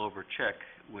piping plover chick,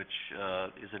 which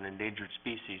is an endangered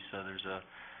species. So there's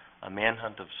a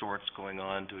manhunt of sorts going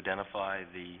on to identify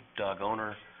the dog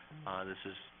owner. This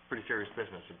is pretty serious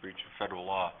business, a breach of federal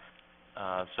law.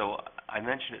 So I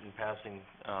mentioned it in passing.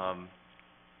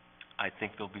 I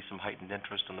think there'll be some heightened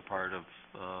interest on the part of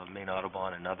Maine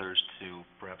Audubon and others to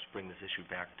perhaps bring this issue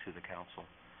back to the council.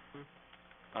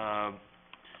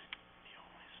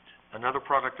 Another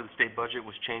product of the state budget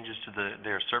was changes to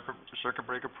their circuit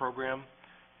breaker program.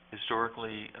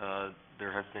 Historically,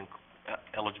 there have been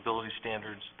eligibility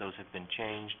standards. Those have been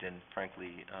changed and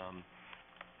frankly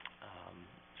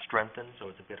strengthened, so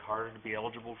it's a bit harder to be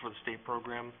eligible for the state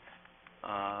program.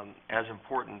 As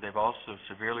important, they've also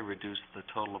severely reduced the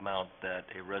total amount that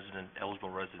a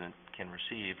eligible resident can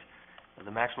receive.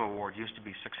 The maximum award used to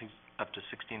be up to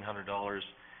 $1,600.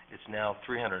 It's now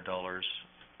 $300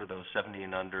 for those 70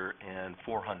 and under, and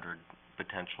 $400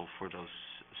 potential for those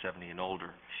 70 and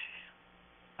older.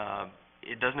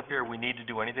 It doesn't appear we need to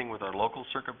do anything with our local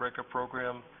circuit breaker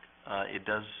program.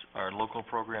 Our local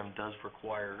program does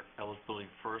require eligibility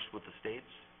first with the states.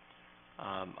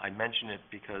 I mention it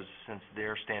because since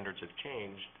their standards have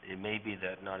changed, it may be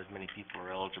that not as many people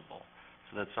are eligible.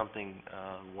 So that's something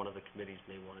one of the committees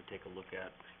may want to take a look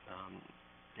at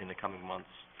in the coming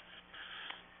months.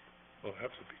 Well, it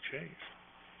has to be changed.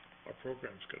 Our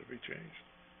program's got to be changed.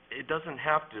 It doesn't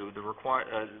have to.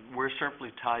 We're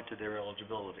simply tied to their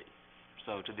eligibility.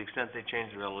 So to the extent they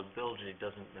change their eligibility, it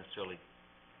doesn't necessarily,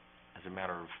 as a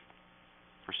matter of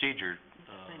procedure,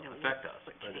 affect us.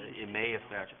 But it may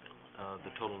affect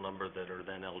the total number that are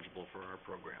then eligible for our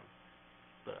program.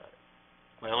 But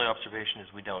my only observation is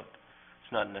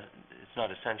it's not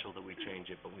essential that we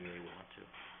change it, but we may want to.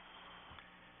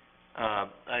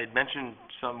 I had mentioned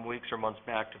some weeks or months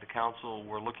back to the council,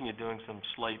 we're looking at doing some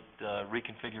slight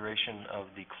reconfiguration of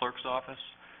the clerk's office.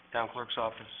 Town clerk's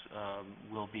office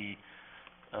will be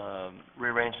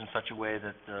rearranged in such a way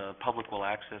that the public will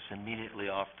access immediately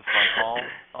off the front hall,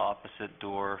 opposite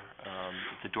door.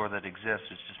 The door that exists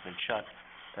has just been shut,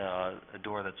 a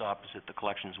door that's opposite the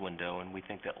collections window, and we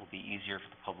think that will be easier for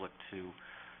the public to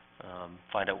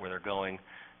find out where they're going.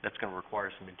 That's going to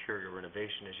require some interior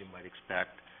renovation, as you might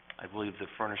expect. I believe the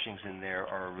furnishings in there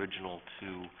are original to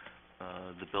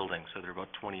the building, so they're about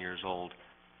 20 years old.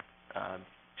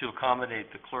 to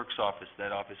accommodate the clerk's office.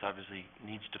 That office obviously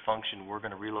needs to function. We're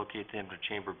gonna relocate them to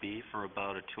Chamber B for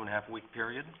about a 2.5-week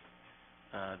period.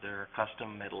 They're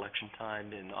accustomed at election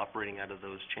time in operating out of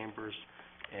those chambers,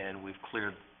 and we've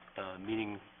cleared,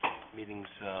 meetings,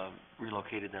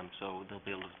 relocated them, so they'll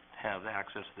be able to have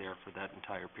access there for that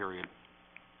entire period.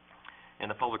 And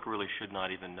the public really should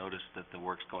not even notice that the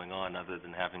work's going on, other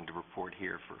than having to report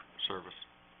here for service.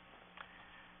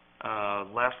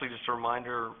 Lastly, just a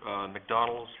reminder,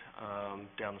 McDonald's,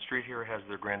 down the street here has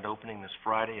their grand opening this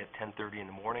Friday at 10:30 in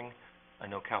the morning. I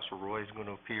know Councilor Roy is going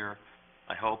to appear,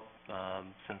 I hope,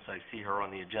 since I see her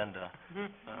on the agenda.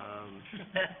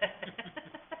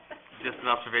 Just an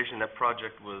observation, that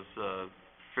project was,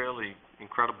 fairly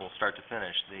incredible start to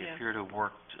finish. They appear to have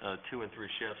worked, 2 and 3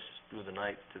 shifts through the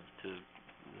night to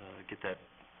get that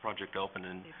project open,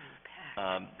 and,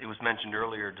 it was mentioned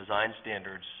earlier, design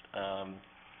standards,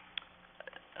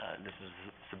 this is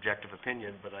a subjective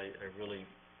opinion, but I really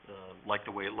like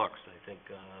the way it looks. I think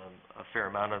a fair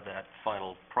amount of that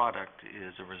final product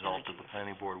is a result of the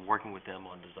planning board working with them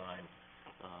on design.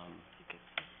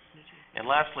 And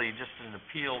lastly, just an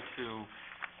appeal to,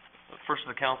 first to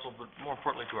the council, but more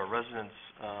importantly to our residents,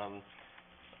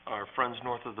 our friends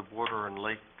north of the border in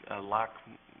Lac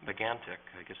Megantic,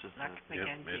 I guess is the...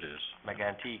 Yep, it is.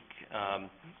 Megantic,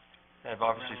 have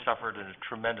obviously suffered a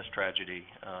tremendous tragedy.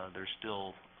 There's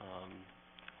still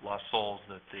lost souls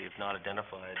that they have not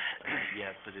identified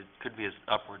yet, but it could be as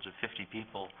upwards of 50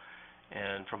 people.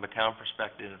 And from a town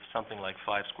perspective, something like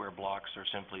 5 square blocks are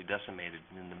simply decimated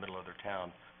in the middle of their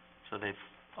town. So they've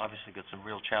obviously got some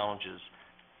real challenges.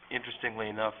 Interestingly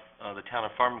enough, the town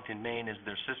of Farmington, Maine is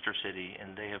their sister city,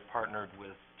 and they have partnered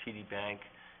with TD Bank,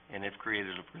 and they've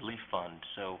created a relief fund.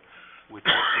 So with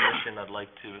your permission, I'd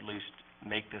like to at least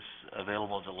make this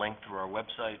available as a link through our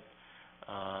website,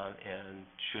 and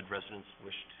should residents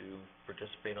wish to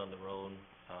participate on their own,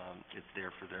 it's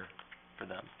there for them.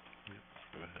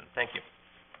 Go ahead. Thank you.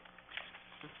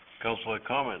 Councilor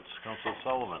comments, Councilor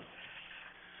Sullivan.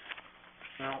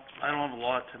 Well, I don't have a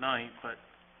lot tonight, but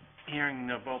hearing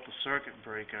about the circuit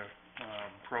breaker,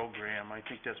 program, I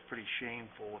think that's pretty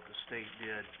shameful what the state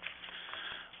did.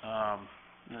 I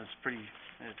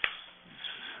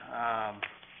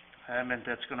mean,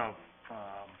 that's gonna,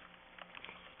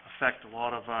 affect a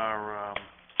lot of our,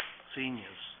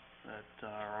 seniors that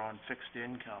are on fixed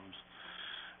incomes.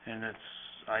 And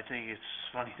I think it's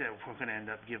funny that we're gonna end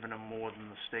up giving them more than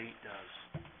the state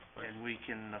does. And we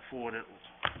can afford it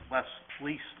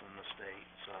least than the state,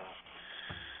 so,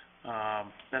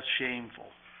 that's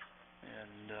shameful.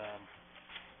 And,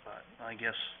 but I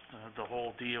guess the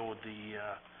whole deal with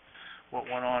what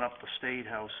went on up the State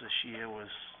House this year was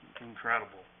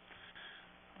incredible.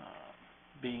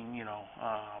 Being,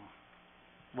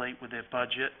 late with their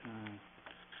budget and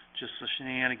just the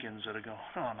shenanigans that are going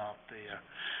on out there.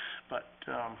 But,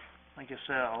 like I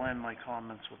said, I'll end my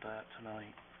comments with that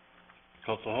tonight.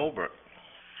 Councilor Holbrook.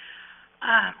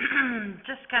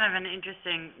 Just kind of an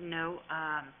interesting note,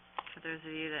 for those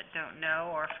of you that don't know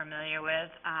or are familiar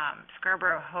with,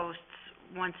 Scarborough hosts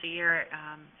once a year,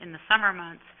 in the summer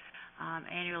months,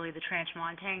 annually the Tranche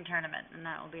Montaigne Tournament, and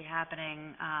that will be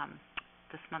happening,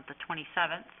 this month, the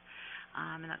 27th.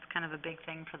 And that's kind of a big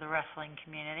thing for the wrestling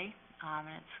community. And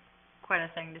it's quite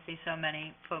a thing to see so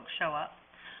many folks show up.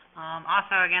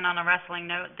 Also, again, on a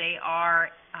wrestling note, they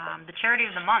are the charity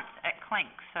of the month at Clink.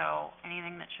 So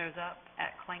anything that shows up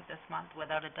at Clink this month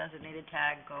without a designated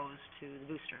tag goes to the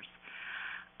boosters.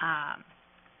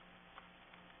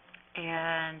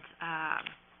 There's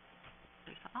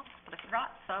something else, but I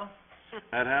forgot, so.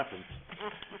 That happens.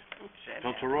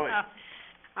 Councilor Roy.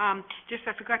 Just,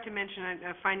 I forgot to mention,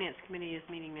 Finance Committee is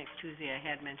meeting next Tuesday. I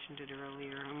had mentioned it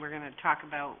earlier, and we're gonna talk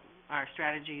about our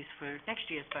strategies for next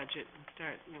year's budget and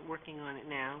start working on it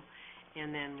now.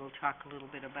 And then we'll talk a little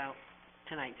bit about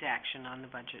tonight's action on the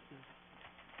budget. And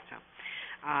so,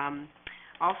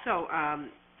 also,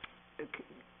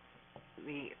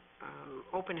 the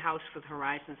open house with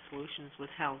Horizon Solutions was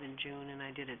held in June, and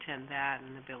I did attend that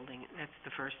in the building. That's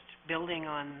the first building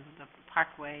on the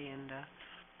Parkway, and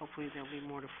hopefully there'll be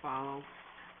more to follow.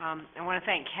 I want to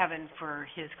thank Kevin for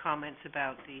his comments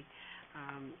about the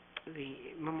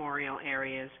memorial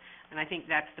areas, and I think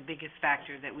that's the biggest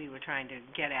factor that we were trying to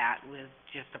get at with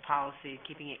just the policy,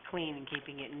 keeping it clean and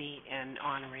keeping it neat and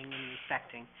honoring and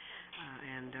respecting,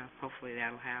 and hopefully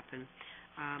that'll happen.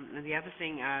 And the other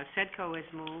thing, SEDCO has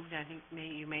moved. I think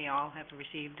you may all have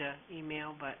received an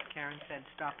email, but Karen said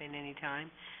stop in any time.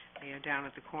 They are down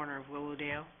at the corner of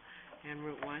Willowdale and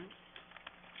Route 1.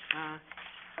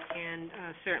 And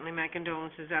certainly my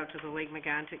condolences out to the Lake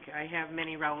Megantic. I have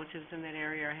many relatives in that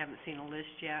area. I haven't seen a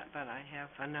list yet, but I have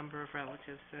a number of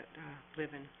relatives that live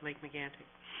in Lake Megantic.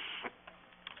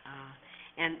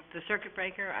 And the circuit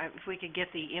breaker, if we could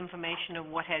get the information of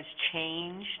what has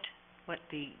changed, what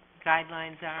the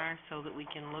guidelines are, so that we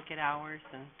can look at ours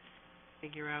and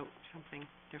figure out something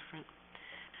different.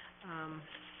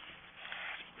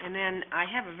 And then I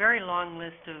have a very long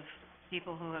list of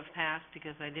people who have passed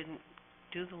because I didn't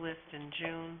do the list in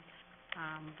June,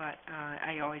 but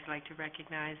I always like to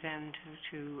recognize and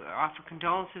to offer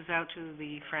condolences out to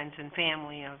the friends and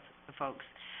family of the folks.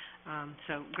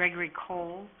 So Gregory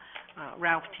Cole,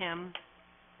 Ralph Tim,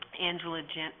 Angela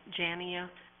Jania,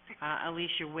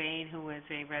 Alicia Wade, who is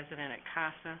a resident at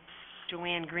Casa,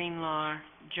 Joanne Greenlaw,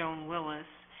 Joan Willis,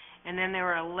 and then there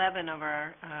were 11 of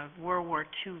our World War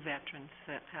II veterans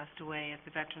that passed away at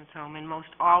the Veterans Home, and most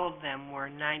all of them were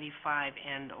 95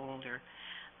 and older.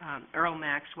 Earl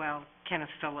Maxwell, Kenneth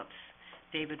Phillips,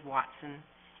 David Watson,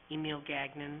 Emil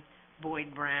Gagnon,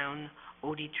 Boyd Brown,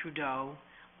 Odie Trudeau,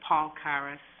 Paul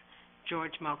Karras,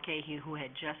 George Mulcahy, who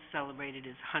had just celebrated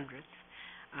his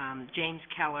 100th, James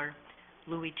Keller,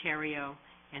 Louis Theriot,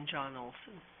 and John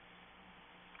Olson.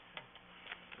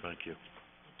 Thank you.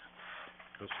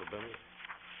 Councilor Bennett?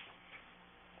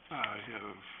 I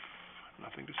have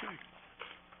nothing to say.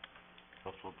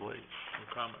 Councilor Blades? No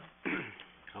comment.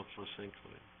 Councilor St.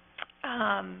 Clair?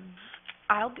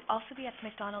 I'll also be at the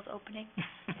McDonald's opening.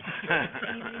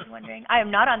 Anybody's wondering. I am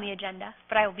not on the agenda,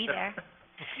 but I will be there.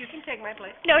 You can take my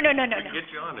place. No. We can get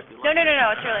you on if you like. No,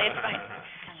 it's fine.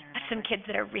 I have some kids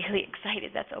that are really excited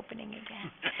that's opening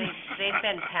again. They've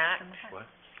been packed. What?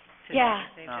 Yeah.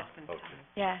 They've just been packed.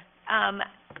 Okay. Yeah.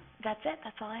 That's it.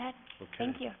 That's all I had. Okay.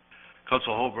 Thank you.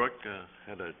 Councilor Holbrook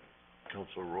had a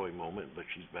Councilor Roy moment, but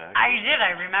she's back. I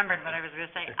remembered what I was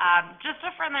gonna say. Just a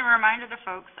friendly reminder to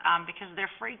folks, because they're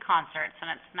free concerts,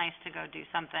 and it's nice to go do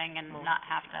something and not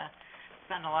have to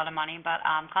spend a lot of money, but,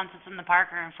 concerts in the park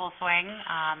are in full swing.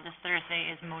 This Thursday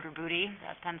is Motor Booty.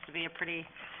 That tends to be a pretty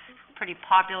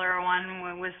popular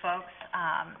one with folks.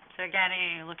 So again,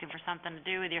 you're looking for something to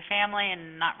do with your family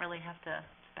and not really have to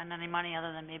spend any money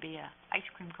other than maybe a ice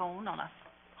cream cone on a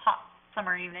hot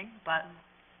summer evening, but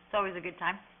it's always a good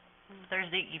time.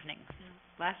 Thursday evenings.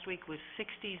 Last week was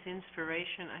 60s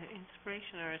Inspiration,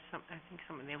 or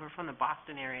they were from the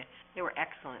Boston area. They were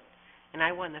excellent. And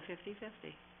I won the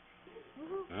 50-50.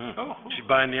 She's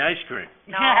buying the ice cream.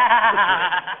 No,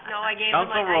 I gave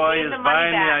them Councilor I Roy gave is the money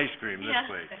buying the back. ice cream this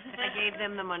week. I gave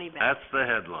them the money back. That's the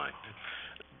headline.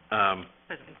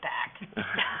 Back.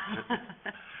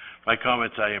 My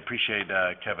comments, I appreciate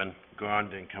Kevin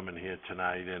Grondin coming here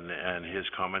tonight and his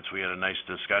comments. We had a nice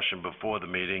discussion before the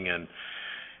meeting, and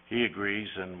he agrees,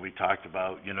 and we talked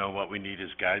about, what we need is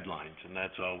guidelines, and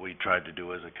that's all we tried to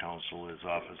do as a council, is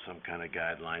offer some kind of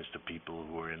guidelines to people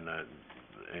who are in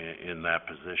that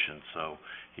position. So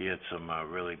he had some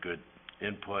really good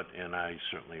input, and I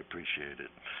certainly appreciate it.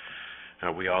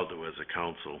 We all do as a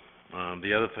council.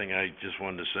 The other thing I just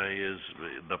wanted to say is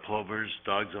the plovers,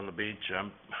 dogs on the beach,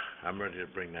 I'm ready to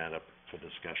bring that up for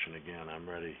discussion again. I'm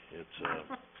ready. It's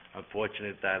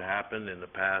unfortunate that happened in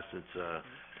the past. It's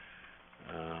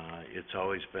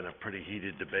always been a pretty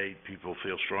heated debate. People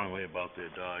feel strongly about their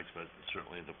dogs, but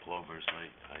certainly the plovers,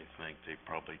 I think they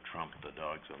probably trumped the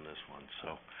dogs on this one.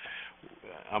 So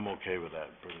I'm okay with that,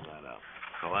 bringing that up.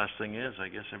 The last thing is, I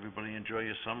guess everybody enjoy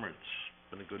your summer. It's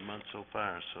been a good month so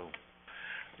far, so.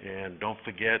 And don't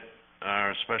forget,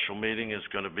 our special meeting is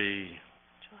gonna be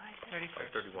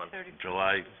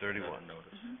July 31.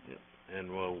 Notice. Yep. And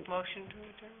we'll, Motion to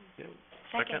adjourn.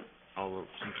 second, all those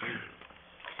in favor.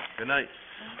 Good night.